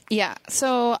fact. Yeah.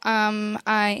 So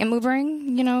I am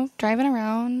Ubering, driving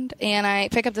around, and I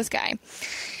pick up this guy.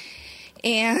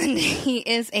 And he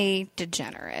is a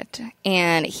degenerate.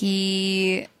 And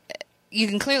you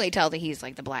can clearly tell that he's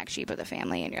like the black sheep of the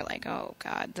family, and you're like, oh,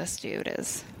 God, this dude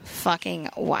is fucking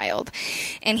wild.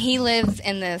 And he lives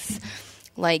in this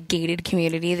gated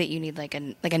community that you need like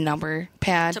a number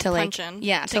pad to punch in.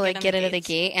 Yeah, to get into the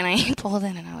gate. And I pulled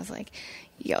in and I was like,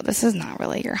 yo, this is not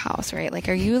really your house, right?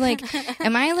 Are you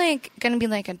am I gonna be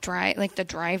the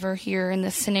driver here in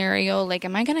this scenario?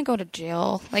 Am I gonna go to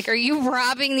jail? Are you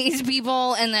robbing these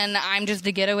people and then I'm just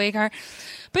the getaway car?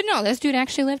 But no, this dude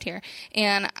actually lived here.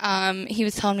 And he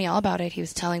was telling me all about it. He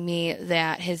was telling me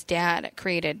that his dad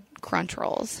created Crunch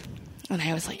Rolls. And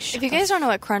I was like, shut If you guys don't know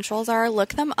what Crunch Rolls are,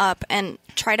 look them up and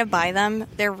try to buy them.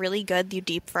 They're really good. You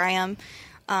deep fry them.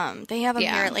 They have them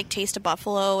here at Taste of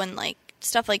Buffalo and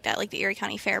stuff like that, the Erie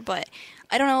County Fair. But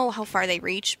I don't know how far they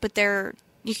reach, but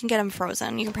you can get them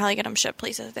frozen. You can probably get them shipped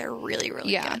places. They're really,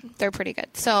 really good. They're pretty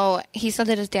good. So he said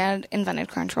that his dad invented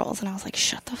Crunch Rolls, and I was like,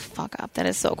 shut the fuck up. That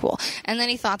is so cool. And then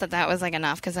he thought that was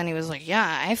enough, because then he was like,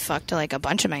 yeah, I fucked a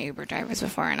bunch of my Uber drivers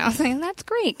before. And I was like, that's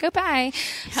great. Goodbye.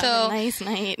 Have a nice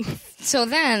night. So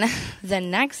then the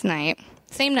next night,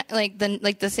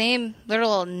 the same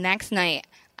literal next night,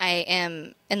 I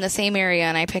am in the same area,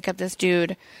 and I pick up this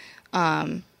dude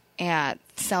at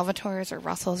Salvatore's or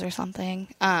Russell's or something.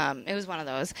 It was one of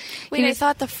those. Wait, I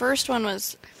thought the first one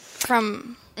was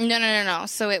from... No.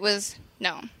 So it was...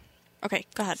 No. Okay,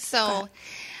 go ahead. So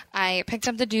I picked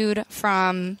up the dude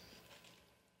from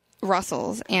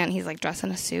Russell's, and he's dressed in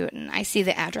a suit, and I see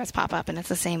the address pop up, and it's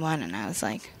the same one, and I was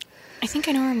like... I think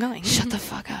I know where I'm going. Shut the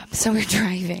fuck up. So we're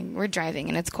driving,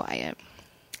 and it's quiet.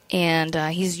 And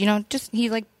he's,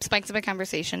 he spikes up a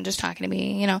conversation, just talking to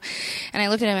me, And I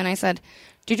looked at him and I said,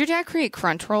 did your dad create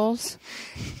Crunch Rolls?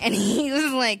 And he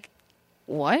was like,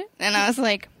 what? And I was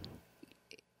like,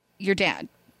 your dad,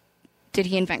 did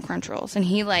he invent Crunch Rolls? And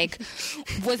he was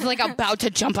about to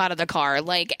jump out of the car.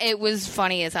 It was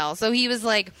funny as hell. So he was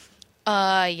like,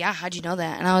 yeah, how'd you know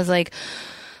that? And I was like,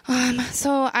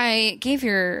 so I gave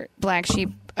your black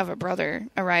sheep of a brother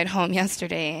a ride home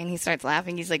yesterday, and he starts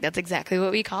laughing. He's like, that's exactly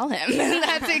what we call him.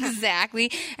 That's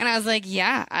exactly. And I was like,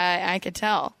 yeah, I could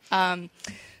tell.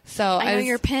 So I know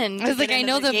your pin. I was like, I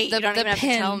know the you don't even pin. have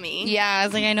to tell me. Yeah, I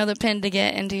was like, I know the pin to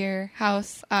get into your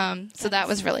house. So that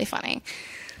was really funny.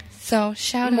 So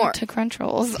shout out to Crunch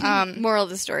Rolls. Moral of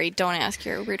the story: don't ask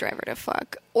your Uber driver to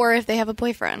fuck, or if they have a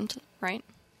boyfriend, right?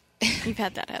 You've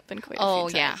had that happen quite a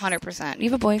few times. Oh yeah, 100%. You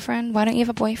have a boyfriend? Why don't you have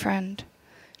a boyfriend?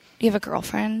 Do you have a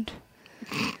girlfriend?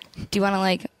 Do you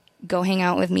want to go hang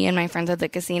out with me and my friends at the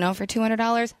casino for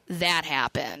 $200? That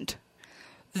happened.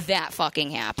 That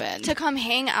fucking happened. To come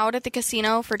hang out at the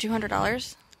casino for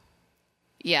 $200?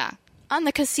 Yeah. On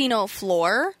the casino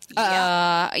floor?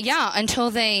 Yeah,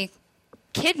 until they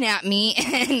kidnap me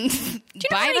and do you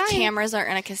know how many cameras are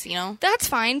in a casino? That's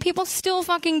fine. People still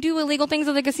fucking do illegal things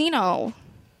at the casino.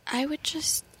 I would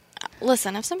just...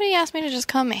 Listen, if somebody asked me to just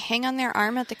come hang on their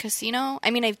arm at the casino,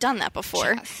 I mean, I've done that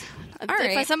before. Jess. All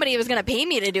right. If somebody was going to pay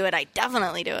me to do it, I'd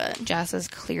definitely do it. Jess is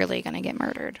clearly going to get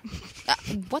murdered.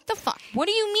 What the fuck? What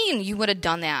do you mean you would have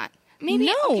done that? Maybe.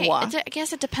 No. Okay, I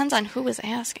guess it depends on who was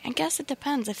asking. I guess it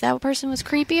depends. If that person was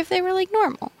creepy, if they were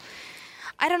normal.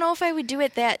 I don't know if I would do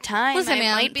it that time. Listen, I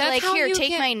man, might be that's how here, you take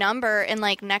get... my number, and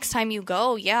next time you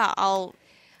go, yeah, I'll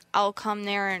I'll come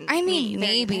there and I mean, meet.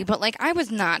 maybe, but like I was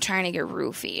not trying to get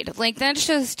roofied. Like that's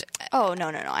just Oh, no.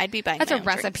 I'd be buying that's my a own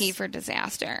recipe drinks. for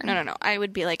disaster. No. I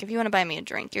would be like, if you want to buy me a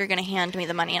drink, you're going to hand me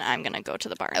the money and I'm going to go to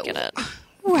the bar and get it.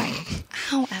 Right.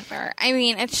 However, I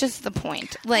mean, it's just the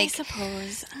point. Like, I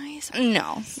suppose.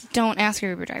 no, don't ask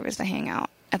your Uber drivers to hang out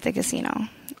at the casino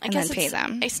and then pay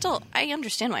them. I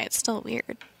understand why it's still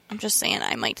weird. I'm just saying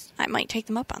I might take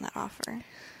them up on that offer.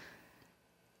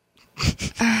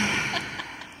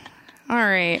 All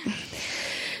right.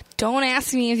 Don't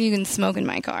ask me if you can smoke in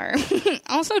my car.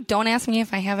 Also, don't ask me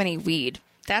if I have any weed.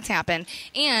 That's happened.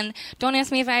 And don't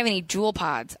ask me if I have any Juul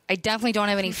pods. I definitely don't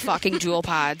have any fucking Juul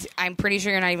pods. I'm pretty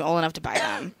sure you're not even old enough to buy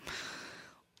them.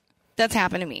 That's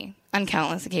happened to me on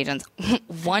countless occasions.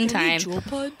 One time,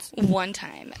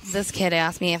 this kid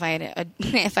asked me if I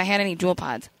had any Juul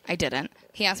pods. I didn't.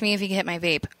 He asked me if he could hit my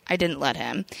vape. I didn't let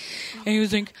him. And he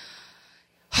was like,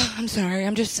 oh, I'm sorry.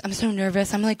 I'm so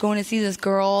nervous. I'm like going to see this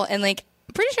girl. And like,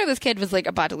 I'm pretty sure this kid was like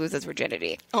about to lose his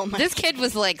virginity. Oh my This kid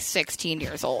was like 16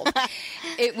 years old.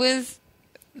 It was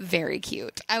very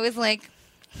cute. I was like,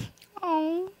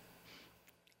 oh.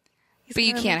 But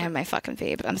you can't have my fucking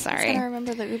vape. I'm sorry. I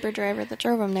remember the Uber driver that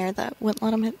drove him there that wouldn't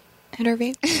let him hit her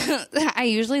vape. I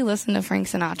usually listen to Frank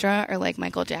Sinatra or like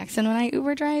Michael Jackson when I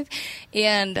Uber drive.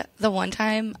 And the one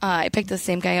time I picked the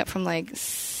same guy up from like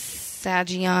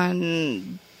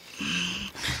Sajian.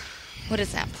 What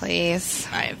is that place?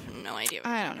 I have no idea.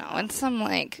 I don't know. It's some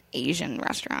like Asian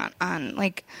restaurant on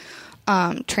like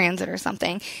Transit or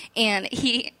something. And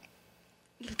he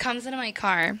comes into my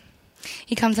car.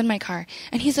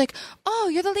 And he's like, oh,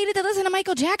 you're the lady that listened to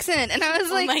Michael Jackson. And I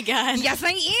was like, oh my God. Yes, I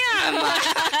am.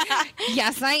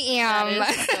 Yes, I am.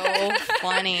 That is so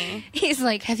funny. He's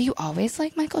like, have you always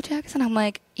liked Michael Jackson? I'm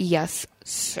like, yes,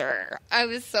 sir. I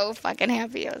was so fucking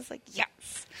happy. I was like,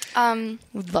 yes.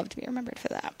 Would love to be remembered for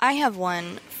that. I have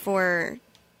one for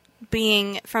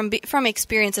being from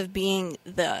experience of being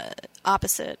the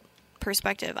opposite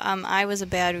perspective. I was a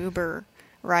bad Uber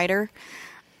rider.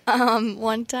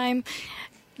 One time,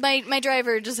 my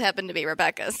driver just happened to be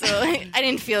Rebecca, so I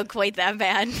didn't feel quite that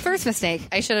bad. First mistake.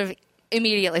 I should have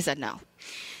immediately said no.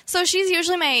 So she's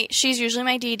usually my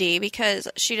DD because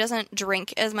she doesn't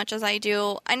drink as much as I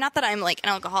do. Not that I'm like an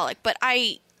alcoholic, but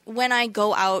when I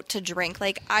go out to drink,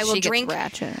 like I will drink.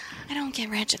 Ratchet. I don't get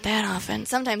ratchet that often.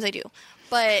 Sometimes I do.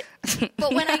 But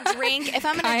when I drink, if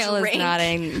I'm going to drink... Kyle is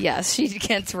nodding. Yes, she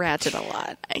gets ratchet a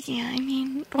lot. Yeah, I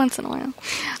mean, once in a while.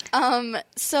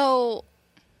 So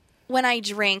when I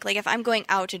drink, like if I'm going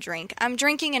out to drink, I'm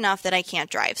drinking enough that I can't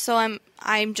drive. So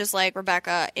I'm just like,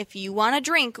 Rebecca, if you want to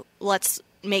drink, let's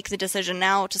make the decision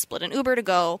now to split an Uber to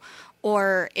go.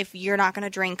 Or if you're not going to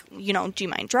drink, do you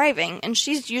mind driving? And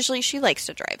she likes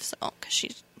to drive, so because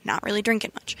she's not really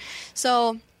drinking much.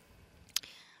 So...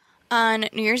 on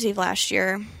New Year's Eve last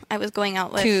year, I was going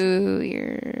out with... 2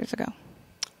 years ago.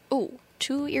 Oh,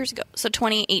 2 years ago. So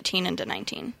 2018 into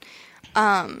 19.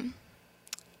 And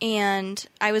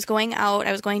I was going out.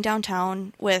 I was going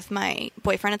downtown with my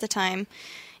boyfriend at the time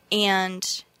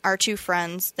and our two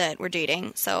friends that were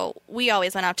dating. So we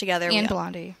always went out together. And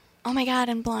Blondie. Oh, my God,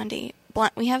 and Blondie.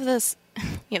 We have this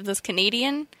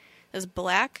Canadian, this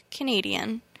black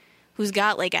Canadian... who's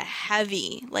got like a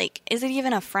heavy, like, is it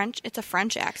even a French? It's a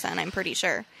French accent, I'm pretty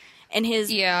sure. And his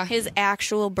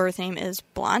actual birth name is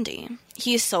Blondie.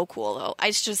 He's so cool, though.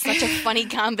 It's just such a funny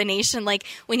combination. Like,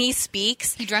 when he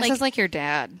speaks... he dresses like your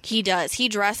dad. He does. He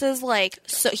dresses like...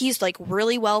 so he's, like,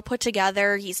 really well put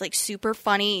together. He's, like, super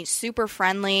funny. He's super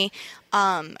friendly.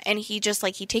 And he just,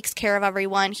 like, he takes care of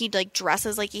everyone. He, like,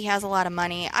 dresses like he has a lot of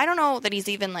money. I don't know that he's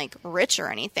even, like, rich or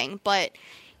anything, but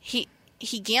he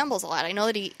gambles a lot. I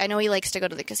know he likes to go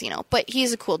to the casino, but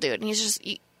he's a cool dude. And he's just,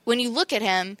 when you look at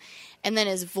him and then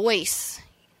his voice,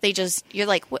 you're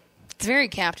like, what? It's very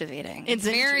captivating. It's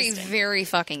very, very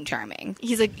fucking charming.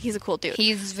 He's a cool dude.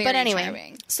 He's very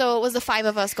charming. So it was the five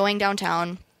of us going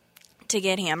downtown to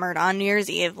get hammered on New Year's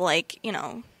Eve, like,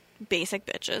 basic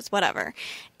bitches, whatever.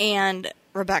 And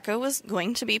Rebecca was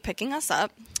going to be picking us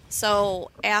up.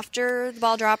 So after the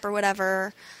ball drop or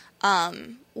whatever,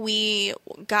 we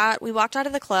walked out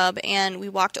of the club and we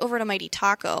walked over to Mighty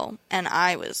Taco, and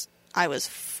I was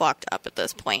fucked up at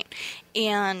this point.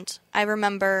 And I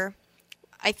remember,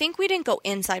 I think we didn't go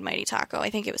inside Mighty Taco. I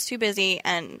think it was too busy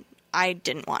and I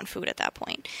didn't want food at that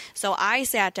point. So I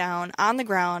sat down on the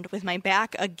ground with my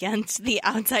back against the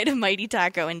outside of Mighty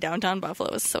Taco in downtown Buffalo.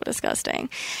 It was so disgusting.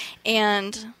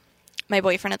 And my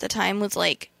boyfriend at the time was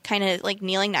like kind of like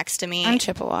kneeling next to me. On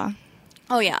Chippewa.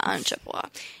 Oh yeah, on Chippewa.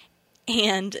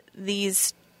 And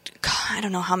these I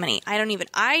don't know how many.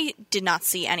 I did not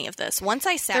see any of this. Once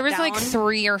I sat down. There was like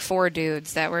 3 or 4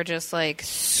 dudes that were just like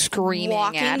screaming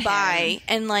walking at by him.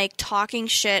 and like talking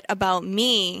shit about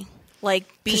me, like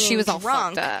being She was all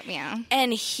drunk. fucked up, yeah.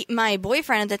 And my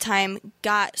boyfriend at the time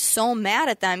got so mad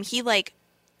at them. He like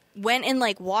went and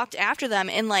like walked after them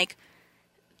and like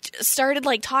started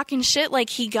like talking shit. Like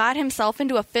he got himself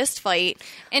into a fist fight.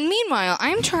 And meanwhile,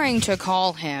 I'm trying to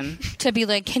call him to be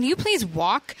like, can you please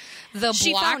walk the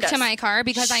She block found us. to my car?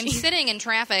 Because I'm sitting in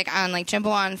traffic on like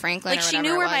Chippewa and Franklin Like or she whatever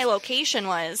knew it where was. my location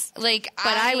was. Like,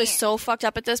 But I was so fucked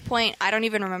up at this point. I don't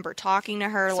even remember talking to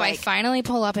her. So like I finally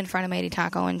pull up in front of Mighty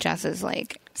Taco, and Jess is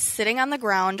like sitting on the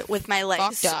ground with my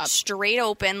legs Fucked up. straight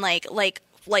open, like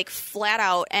flat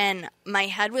out, and my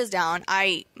head was down.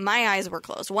 My eyes were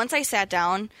closed. Once I sat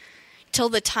down, till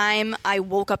the time I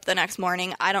woke up the next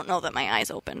morning, I don't know that my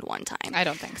eyes opened one time. I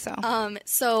don't think so.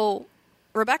 So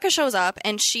Rebecca shows up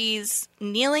and she's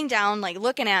kneeling down, like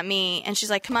looking at me, and she's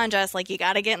like, "Come on, Jess, like you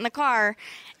got to get in the car."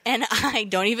 And I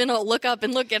don't even look up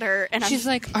and look at her. And She's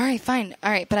like, all right, fine.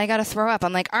 All right, but I got to throw up.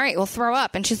 I'm like, all right, we'll throw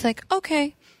up. And she's like,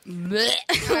 okay. I'm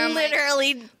like,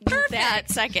 literally that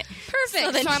second.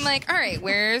 perfect. So I'm like, all right,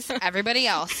 where's everybody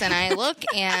else? And I look,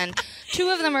 and 2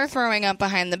 of them are throwing up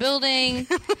behind the building.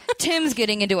 Tim's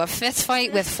getting into a fist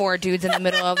fight with 4 dudes in the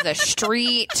middle of the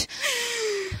street.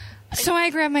 So I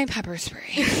grab my pepper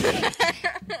spray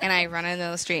and I run into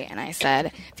the street and I said,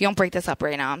 if you don't break this up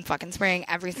right now, I'm fucking spraying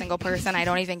every single person. I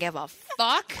don't even give a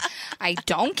fuck. I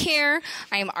don't care.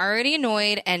 I am already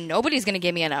annoyed and nobody's going to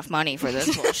give me enough money for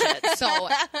this bullshit. So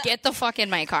get the fuck in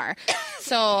my car.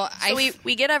 So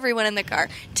we get everyone in the car.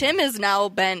 Tim has now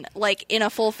been like in a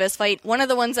full fist fight. One of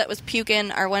the ones that was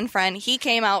puking, our one friend, he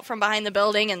came out from behind the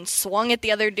building and swung at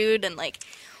the other dude and like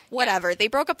whatever. Yeah. They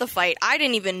broke up the fight. I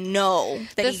didn't even know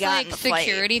that this, he got in the fight.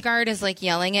 Security guard is like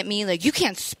yelling at me like, you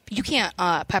can't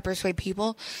pepper spray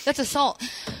people. That's assault.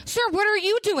 Sir, what are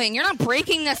you doing? You're not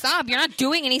breaking this up. You're not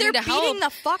doing anything to help. They're beating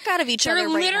the fuck out of each other right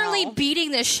now. They're literally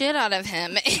beating the shit out of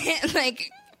him. Like,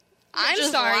 I'm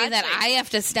sorry that I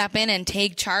have to step in and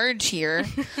take charge here.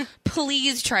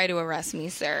 Please try to arrest me,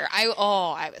 sir. I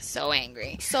was so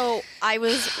angry. So I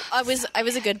was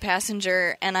a good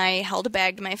passenger, and I held a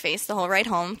bag to my face the whole ride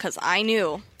home because I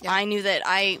knew that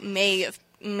I may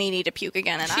need to puke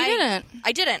again, and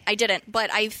I didn't.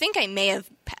 But I think I may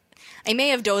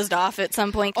have dozed off at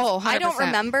some point. Oh, 100%. I don't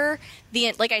remember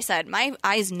like I said, my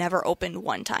eyes never opened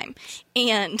one time,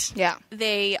 and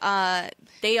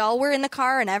they all were in the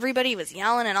car, and everybody was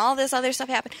yelling, and all this other stuff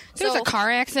happened. There was a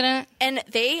car accident. And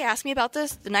they asked me about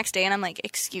this the next day, and I'm like,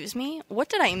 excuse me? What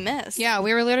did I miss? Yeah,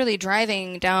 we were literally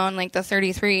driving down, like, the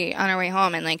 33 on our way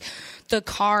home, and, like, the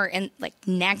car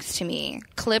next to me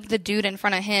clipped the dude in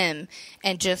front of him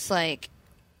and just, like,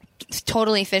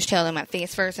 totally fishtailed him at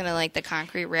face first into, like, the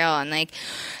concrete rail, and, like,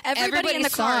 everybody in the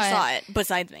car saw it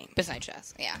besides me. Besides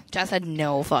Jess. Yeah. Jess had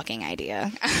no fucking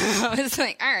idea. I was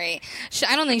like, all right.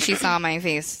 I don't think she saw my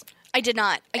face. I did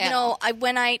not.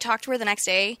 When I talked to her the next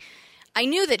day, I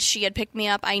knew that she had picked me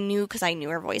up. I knew because I knew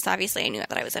her voice. Obviously, I knew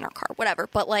that I was in her car, whatever.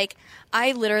 But, like,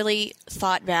 I literally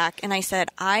thought back, and I said,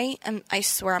 I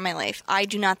swear on my life, I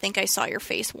do not think I saw your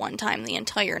face one time the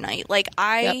entire night. Like,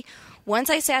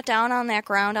 once I sat down on that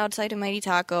ground outside of Mighty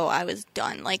Taco, I was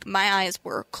done. Like, my eyes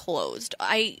were closed.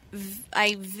 I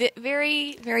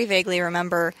very, very vaguely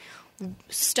remember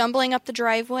stumbling up the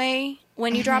driveway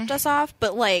when you dropped us off,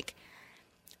 but, like,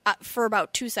 for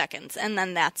about 2 seconds, and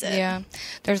then that's it. Yeah.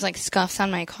 There's, like, scuffs on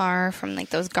my car from,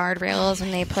 like, those guardrails when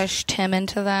they pushed Tim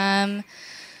into them.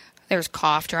 There's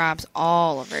cough drops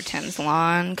all over Tim's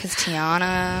lawn because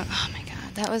Tiana... Oh, my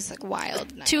God. That was, like,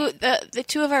 wild night. The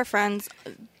 2 of our friends...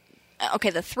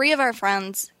 Okay, the 3 of our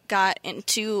friends got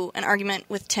into an argument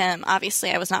with Tim.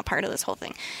 Obviously, I was not part of this whole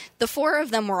thing. The 4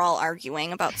 of them were all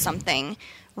arguing about something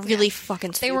really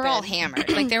fucking stupid. They were all hammered.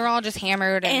 Like, they were all just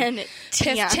hammered. And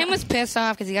Tim was pissed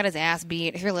off because he got his ass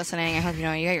beat. If you're listening, I hope you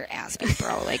know you got your ass beat,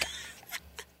 bro. Like,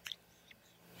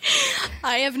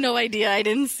 I have no idea. I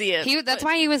didn't see it. That's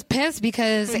why he was pissed,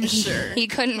 because he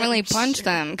couldn't really punch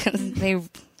them because they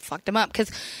fucked him up, because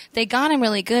they got him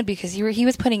really good because he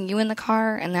was putting you in the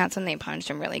car, and that's when they punched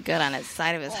him really good on his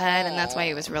side of his head, and that's why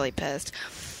he was really pissed.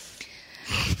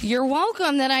 You're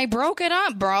welcome that I broke it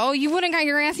up, bro. You wouldn't got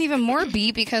your ass even more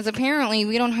beat because apparently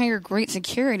we don't hire great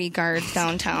security guards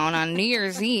downtown on New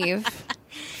Year's Eve.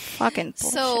 Fucking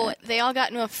bullshit. So they all got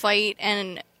into a fight,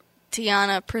 and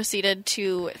Tiana proceeded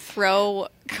to throw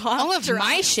all of drops.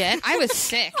 my shit. I was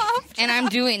sick, and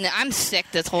I'm sick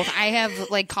this whole time. I have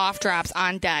like cough drops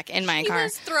on deck in my car. He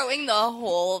was throwing the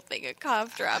whole thing of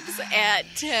cough drops at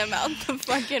Tim out the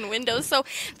fucking window. So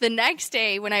the next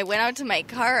day when I went out to my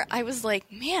car, I was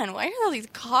like, man, why are all these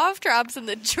cough drops in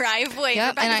the driveway?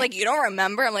 Yep, Rebecca's like, you don't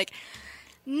remember? I'm like,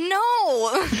 no.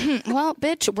 Well,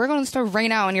 bitch, we're going to the store right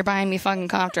now and you're buying me fucking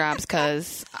cough drops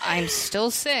because I'm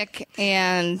still sick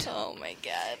and Oh my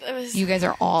God. you guys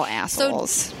are all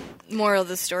assholes. Moral of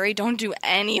the story, don't do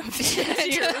any of this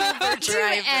to your Uber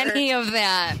driver. Any of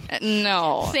that.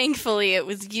 No. Thankfully, it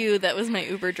was you that was my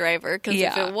Uber driver, because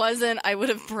if it wasn't, I would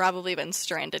have probably been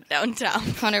stranded downtown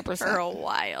 100%. for a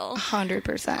while.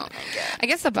 100%. Oh my God. I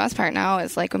guess the best part now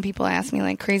is like when people ask me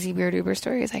like crazy weird Uber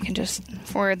stories, I can just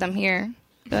forward them here.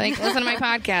 Be like, listen to my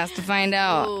podcast to find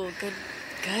out. Oh,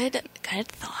 good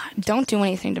thought. Don't do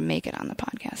anything to make it on the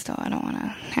podcast, though. I don't want to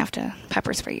have to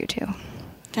pepper spray you too.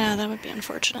 Yeah, that would be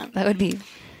unfortunate. That would be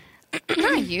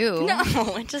not you.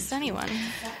 No, just anyone.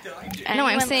 No,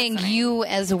 I'm saying listening. you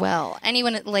as well.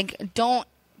 Anyone, like, don't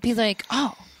be like,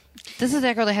 oh, this is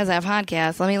that girl that has that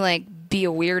podcast. Let me, like, be a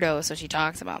weirdo so she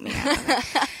talks about me.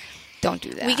 Don't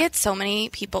do that. We get so many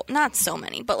people, not so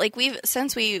many, but like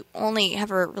since we only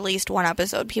have released one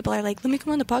episode, people are like, let me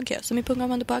come on the podcast. Let me put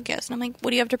them on the podcast. And I'm like,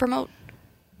 what do you have to promote?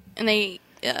 And they,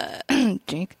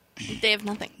 Jake. They have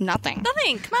nothing. Nothing.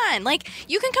 Come on. Like,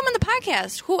 you can come on the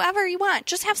podcast, whoever you want.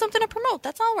 Just have something to promote.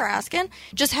 That's all we're asking.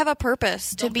 Just have a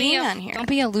purpose to be on here. Don't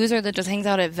be a loser that just hangs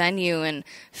out at venue and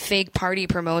fake party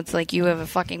promotes like you have a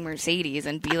fucking Mercedes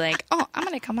and be like, oh, I'm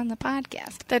going to come on the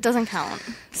podcast. That doesn't count.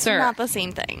 Sir. It's not the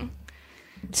same thing.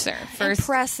 Sir, first.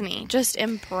 Impress me. Just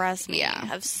impress me. Yeah.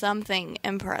 Have something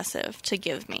impressive to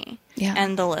give me. Yeah.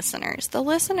 And the listeners. The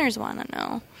listeners want to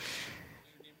know.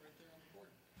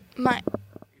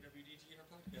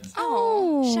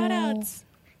 Oh, shout outs.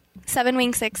 7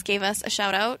 Wing 6 gave us a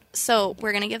shout out, so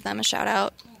we're going to give them a shout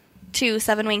out to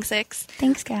 7 Wing 6.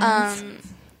 Thanks, guys.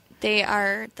 They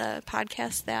are the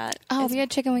podcast that. We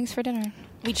had chicken wings for dinner.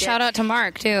 We did. Shout out to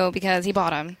Mark, too, because he bought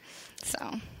them.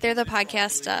 So. They're the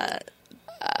podcast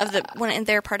and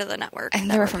they're part of the network.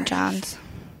 And they were from John's.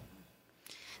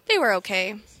 They were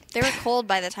okay. They were cold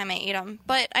by the time I ate them.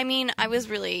 But, I mean, I was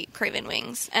really craving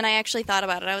wings. And I actually thought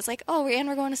about it. I was like, oh,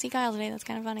 we're going to see Kyle today. That's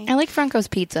kind of funny. I like Franco's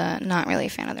Pizza. Not really a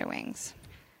fan of their wings.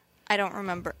 I don't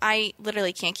remember. I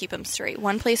literally can't keep them straight.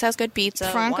 One place has good pizza.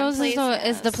 Franco's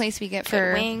is the place we get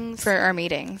for wings. For our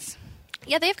meetings.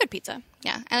 Yeah, they have good pizza.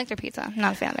 Yeah, I like their pizza.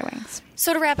 Not a fan of their wings.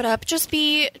 So to wrap it up, just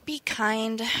be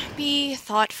kind, be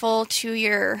thoughtful to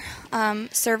your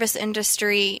service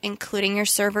industry, including your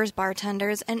servers,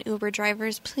 bartenders, and Uber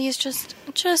drivers. Please just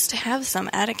have some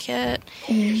etiquette.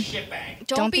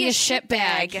 Don't be a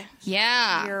shitbag.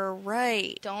 Yeah. You're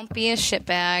right. Don't be a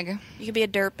shitbag. You could be a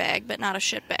dirtbag, but not a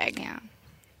shitbag. Yeah.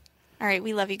 All right,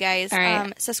 we love you guys. All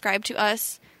right. Subscribe to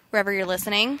us wherever you're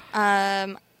listening.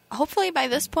 Hopefully by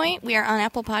this point we are on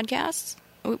Apple Podcasts.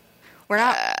 We're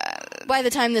not by the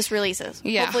time this releases.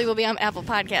 Yeah. Hopefully we'll be on Apple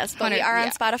Podcasts. But we are on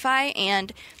yeah. Spotify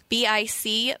and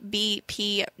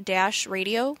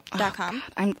bicbp-radio.com.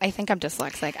 I think I'm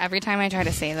dyslexic. Every time I try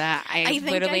to say that, I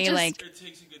literally like. It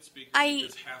takes a good speaker I-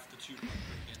 because half the tube can't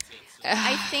say it. So.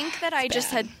 I think that I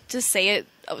just had to say it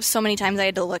so many times I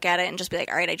had to look at it and just be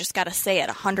like, all right, I just got to say it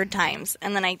 100 times.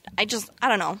 And then I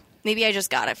don't know. Maybe I just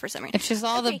got it for some reason. It's just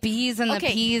all the B's and the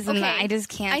P's and the I just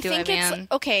can't do it, man.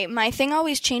 Okay, my thing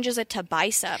always changes it to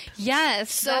bicep.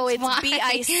 Yes. So that's it's why.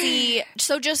 B-I-C.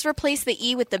 So just replace the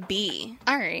E with the B.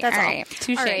 All right. That's all all. right.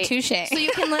 Touche. All right. Touche. So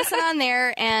you can listen on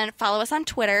there and follow us on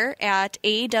Twitter at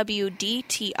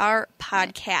AWDTR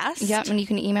Podcast. Yep, and you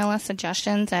can email us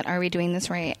suggestions at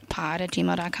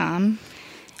arewedoingthisrightpod@gmail.com.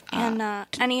 And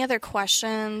any other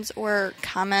questions or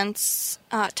comments,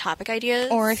 topic ideas?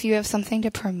 Or if you have something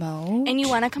to promote. And you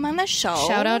want to come on the show.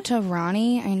 Shout out to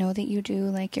Ronnie. I know that you do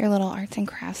like your little arts and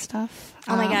crafts stuff.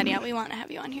 Oh my God, yeah, we want to have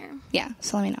you on here. Yeah,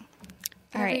 so let me know.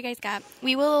 All Whatever right. you guys got.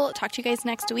 We will talk to you guys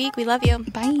next week. We love you.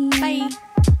 Bye. Bye.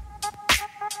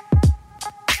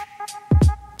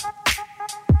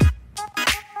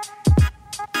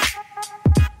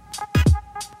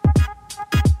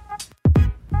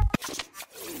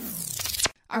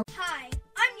 Hi,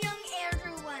 I'm young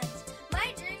Andrew Lenz.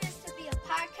 My dream is to be a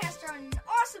podcaster on an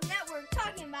awesome network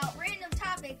talking about random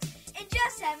topics and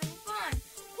just having fun.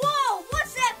 Whoa,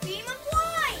 what's that beam of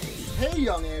light? Hey,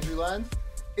 young Andrew Lenz.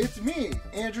 It's me,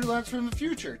 Andrew Lenz from the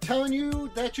future, telling you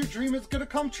that your dream is going to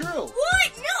come true.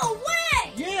 What? No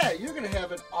way! Yeah, you're going to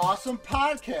have an awesome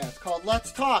podcast called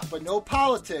Let's Talk, but no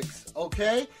politics,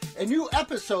 okay? And new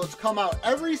episodes come out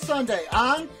every Sunday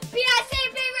on PIC